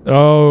involved.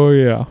 Oh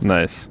yeah.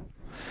 Nice.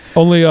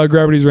 Only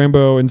Gravity's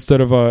Rainbow,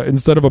 instead of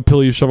a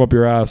pill you shove up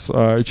your ass,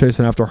 you're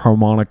chasing after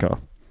harmonica.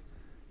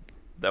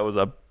 That was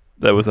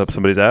up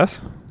somebody's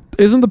ass?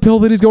 Isn't the pill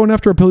that he's going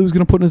after a pill he was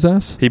going to put in his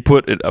ass? He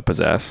put it up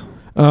his ass.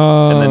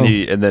 Oh.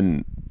 And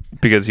then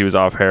because he was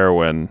off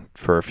heroin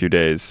for a few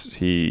days,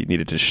 he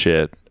needed to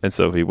shit, and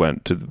so he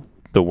went to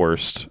the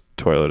worst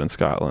toilet in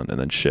Scotland and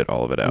then shit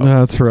all of it out.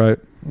 That's right.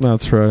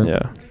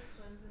 Yeah.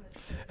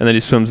 And then he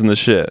swims in the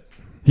shit.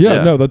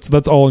 Yeah. No,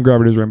 that's all in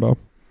Gravity's Rainbow.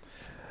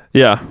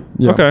 Yeah.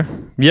 Yeah. Okay.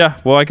 Yeah.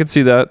 Well, I could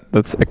see that.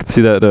 I could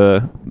see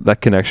that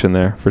that connection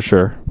there for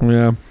sure.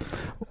 Yeah.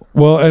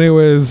 Well,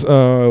 anyways,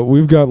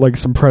 we've got like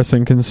some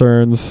pressing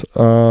concerns. This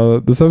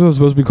episode is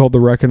supposed to be called The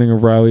Reckoning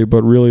of Riley,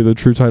 but really the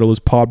true title is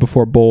Pod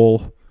Before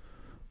Bowl.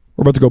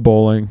 We're about to go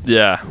bowling.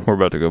 Yeah, we're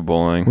about to go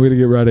bowling. We're gonna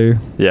get ready.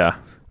 Yeah.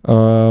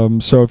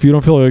 So if you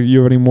don't feel like you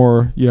have any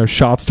more,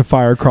 shots to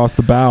fire across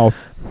the bow,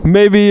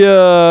 Maybe.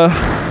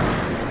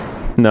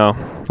 No.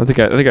 I think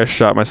I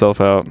shot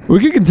myself out. we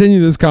could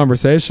continue this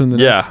conversation. The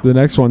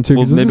next one too.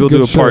 'Cause this Maybe is we'll do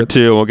good a part shit.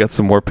 2 and we'll get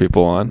some more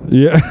people on.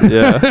 Yeah.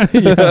 Yeah.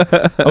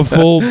 Yeah. A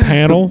full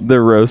panel. The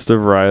roast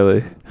of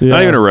Riley. Yeah.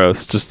 Not even a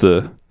roast, just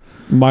a.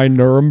 My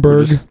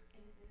Nuremberg.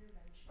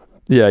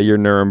 Yeah, your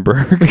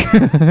Nuremberg.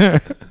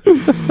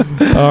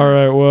 All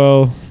right.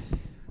 Well.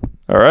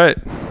 All right.